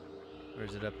 Or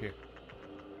is it up here?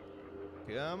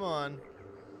 Come on.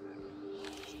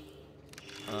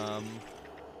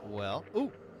 Well.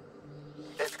 Ooh.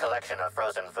 This collection of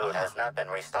frozen food has not been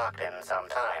restocked in some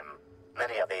time.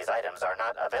 Many of these items are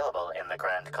not available in the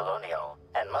Grand Colonial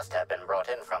and must have been brought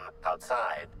in from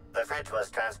outside. The fridge was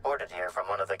transported here from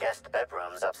one of the guest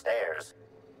bedrooms upstairs.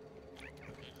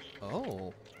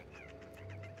 Oh.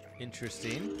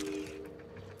 Interesting.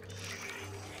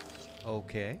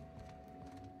 Okay.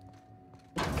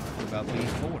 What about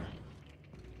B4?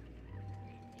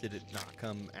 Did it not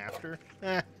come after?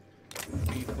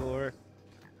 B4.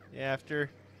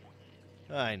 After.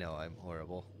 I know I'm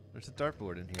horrible. There's a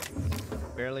dartboard in here.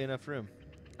 Barely enough room.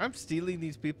 I'm stealing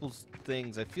these people's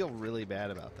things. I feel really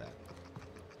bad about that.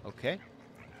 Okay.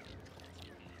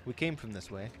 We came from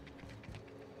this way.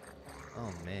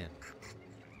 Oh, man.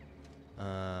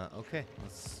 Okay.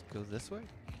 Let's go this way.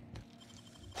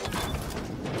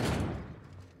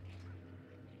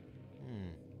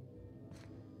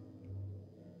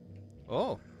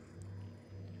 Oh.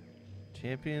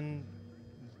 Champion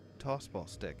tossball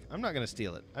stick. I'm not going to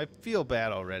steal it. I feel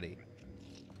bad already.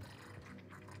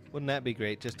 Wouldn't that be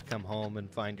great just to come home and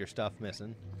find your stuff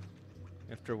missing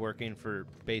after working for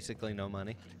basically no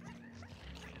money?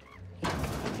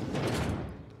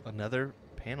 Another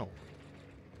panel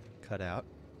cut out.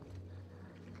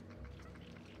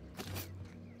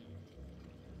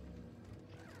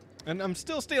 And I'm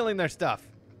still stealing their stuff.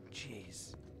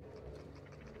 Jeez.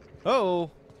 Oh.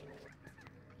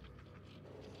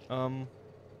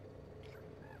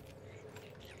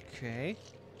 Okay.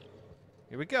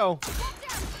 Here we go.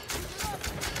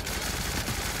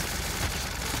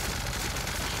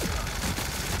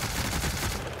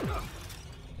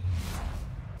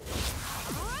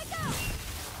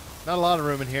 Not a lot of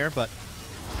room in here, but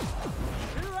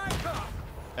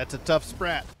that's a tough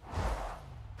sprat.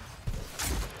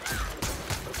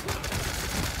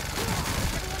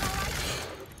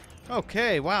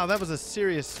 Okay, wow, that was a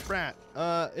serious sprat.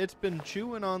 It's been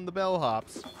chewing on the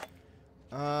bellhops.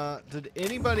 Did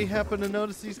anybody happen to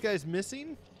notice these guys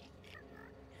missing?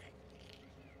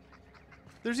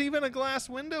 There's even a glass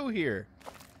window here.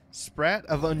 Sprat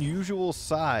of unusual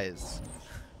size.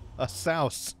 A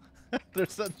souse.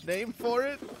 There's a name for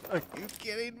it? Are you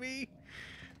kidding me?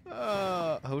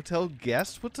 Hotel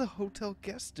guest? What's a hotel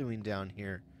guest doing down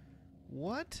here?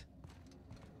 What?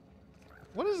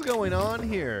 What is going on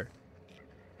here?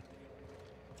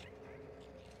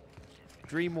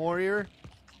 Dream Warrior?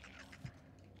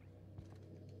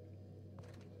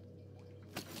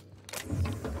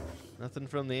 Nothing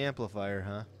from the amplifier,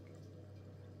 huh?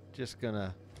 Just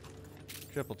gonna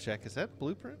triple check. Is that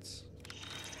blueprints?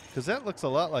 Because that looks a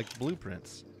lot like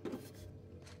blueprints.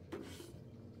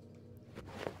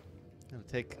 Gonna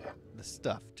take the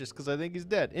stuff just because I think he's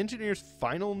dead. Engineer's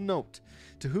final note.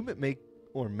 To whom it may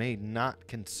or may not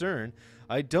concern,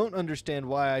 I don't understand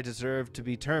why I deserve to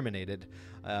be terminated.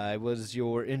 I was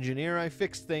your engineer. I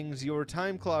fixed things. Your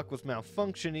time clock was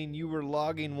malfunctioning. You were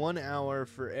logging 1 hour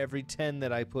for every 10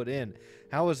 that I put in.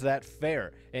 How is that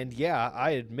fair? And yeah,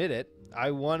 I admit it.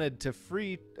 I wanted a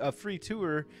free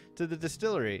tour to the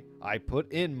distillery. I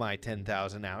put in my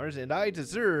 10,000 hours, and I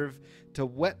deserve to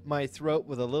wet my throat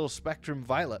with a little Spectrum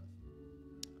Violet.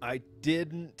 I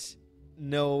didn't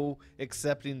know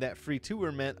accepting that free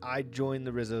tour meant I'd join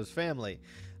the Rizzo's family.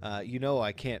 You know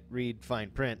I can't read fine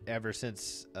print ever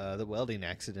since the welding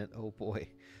accident. Oh boy.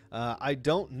 I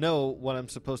don't know what I'm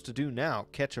supposed to do now.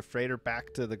 Catch a freighter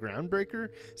back to the Groundbreaker?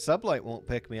 Sublight won't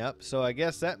pick me up, so I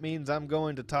guess that means I'm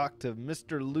going to talk to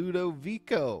Mr.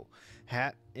 Ludovico,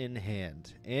 hat in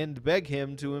hand, and beg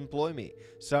him to employ me.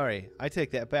 Sorry, I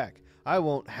take that back. I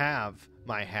won't have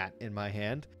my hat in my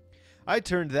hand. I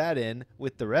turned that in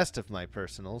with the rest of my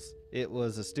personals. It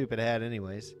was a stupid hat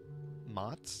anyways.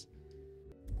 Mott's?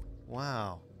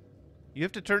 Wow. You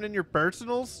have to turn in your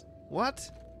personals? What?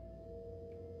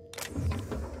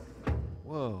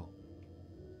 Whoa.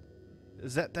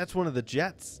 That's one of the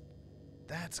jets?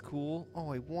 That's cool.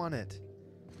 Oh, I want it.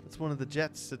 That's one of the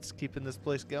jets that's keeping this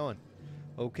place going.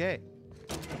 Okay.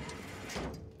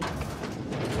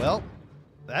 Well,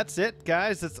 that's it,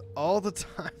 guys. That's all the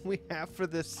time we have for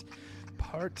this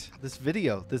part, this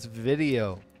video.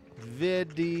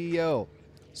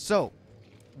 So,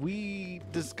 we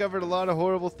discovered a lot of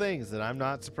horrible things that I'm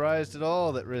not surprised at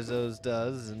all that Rizzo's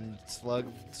does. And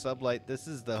Sublight, this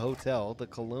is the hotel, the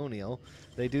Colonial.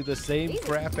 They do the same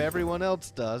crap everyone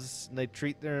else does, and they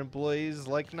treat their employees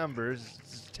like numbers.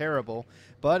 It's terrible.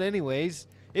 But anyways,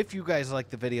 if you guys like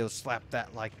the video, slap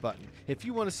that like button. If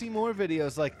you want to see more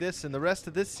videos like this and the rest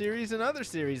of this series and other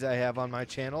series I have on my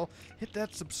channel, hit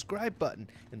that subscribe button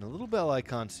and the little bell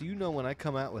icon so you know when I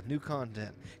come out with new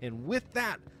content. And with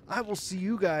that, I will see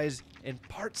you guys in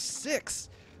part 6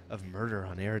 of Murder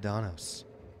on Eridanos.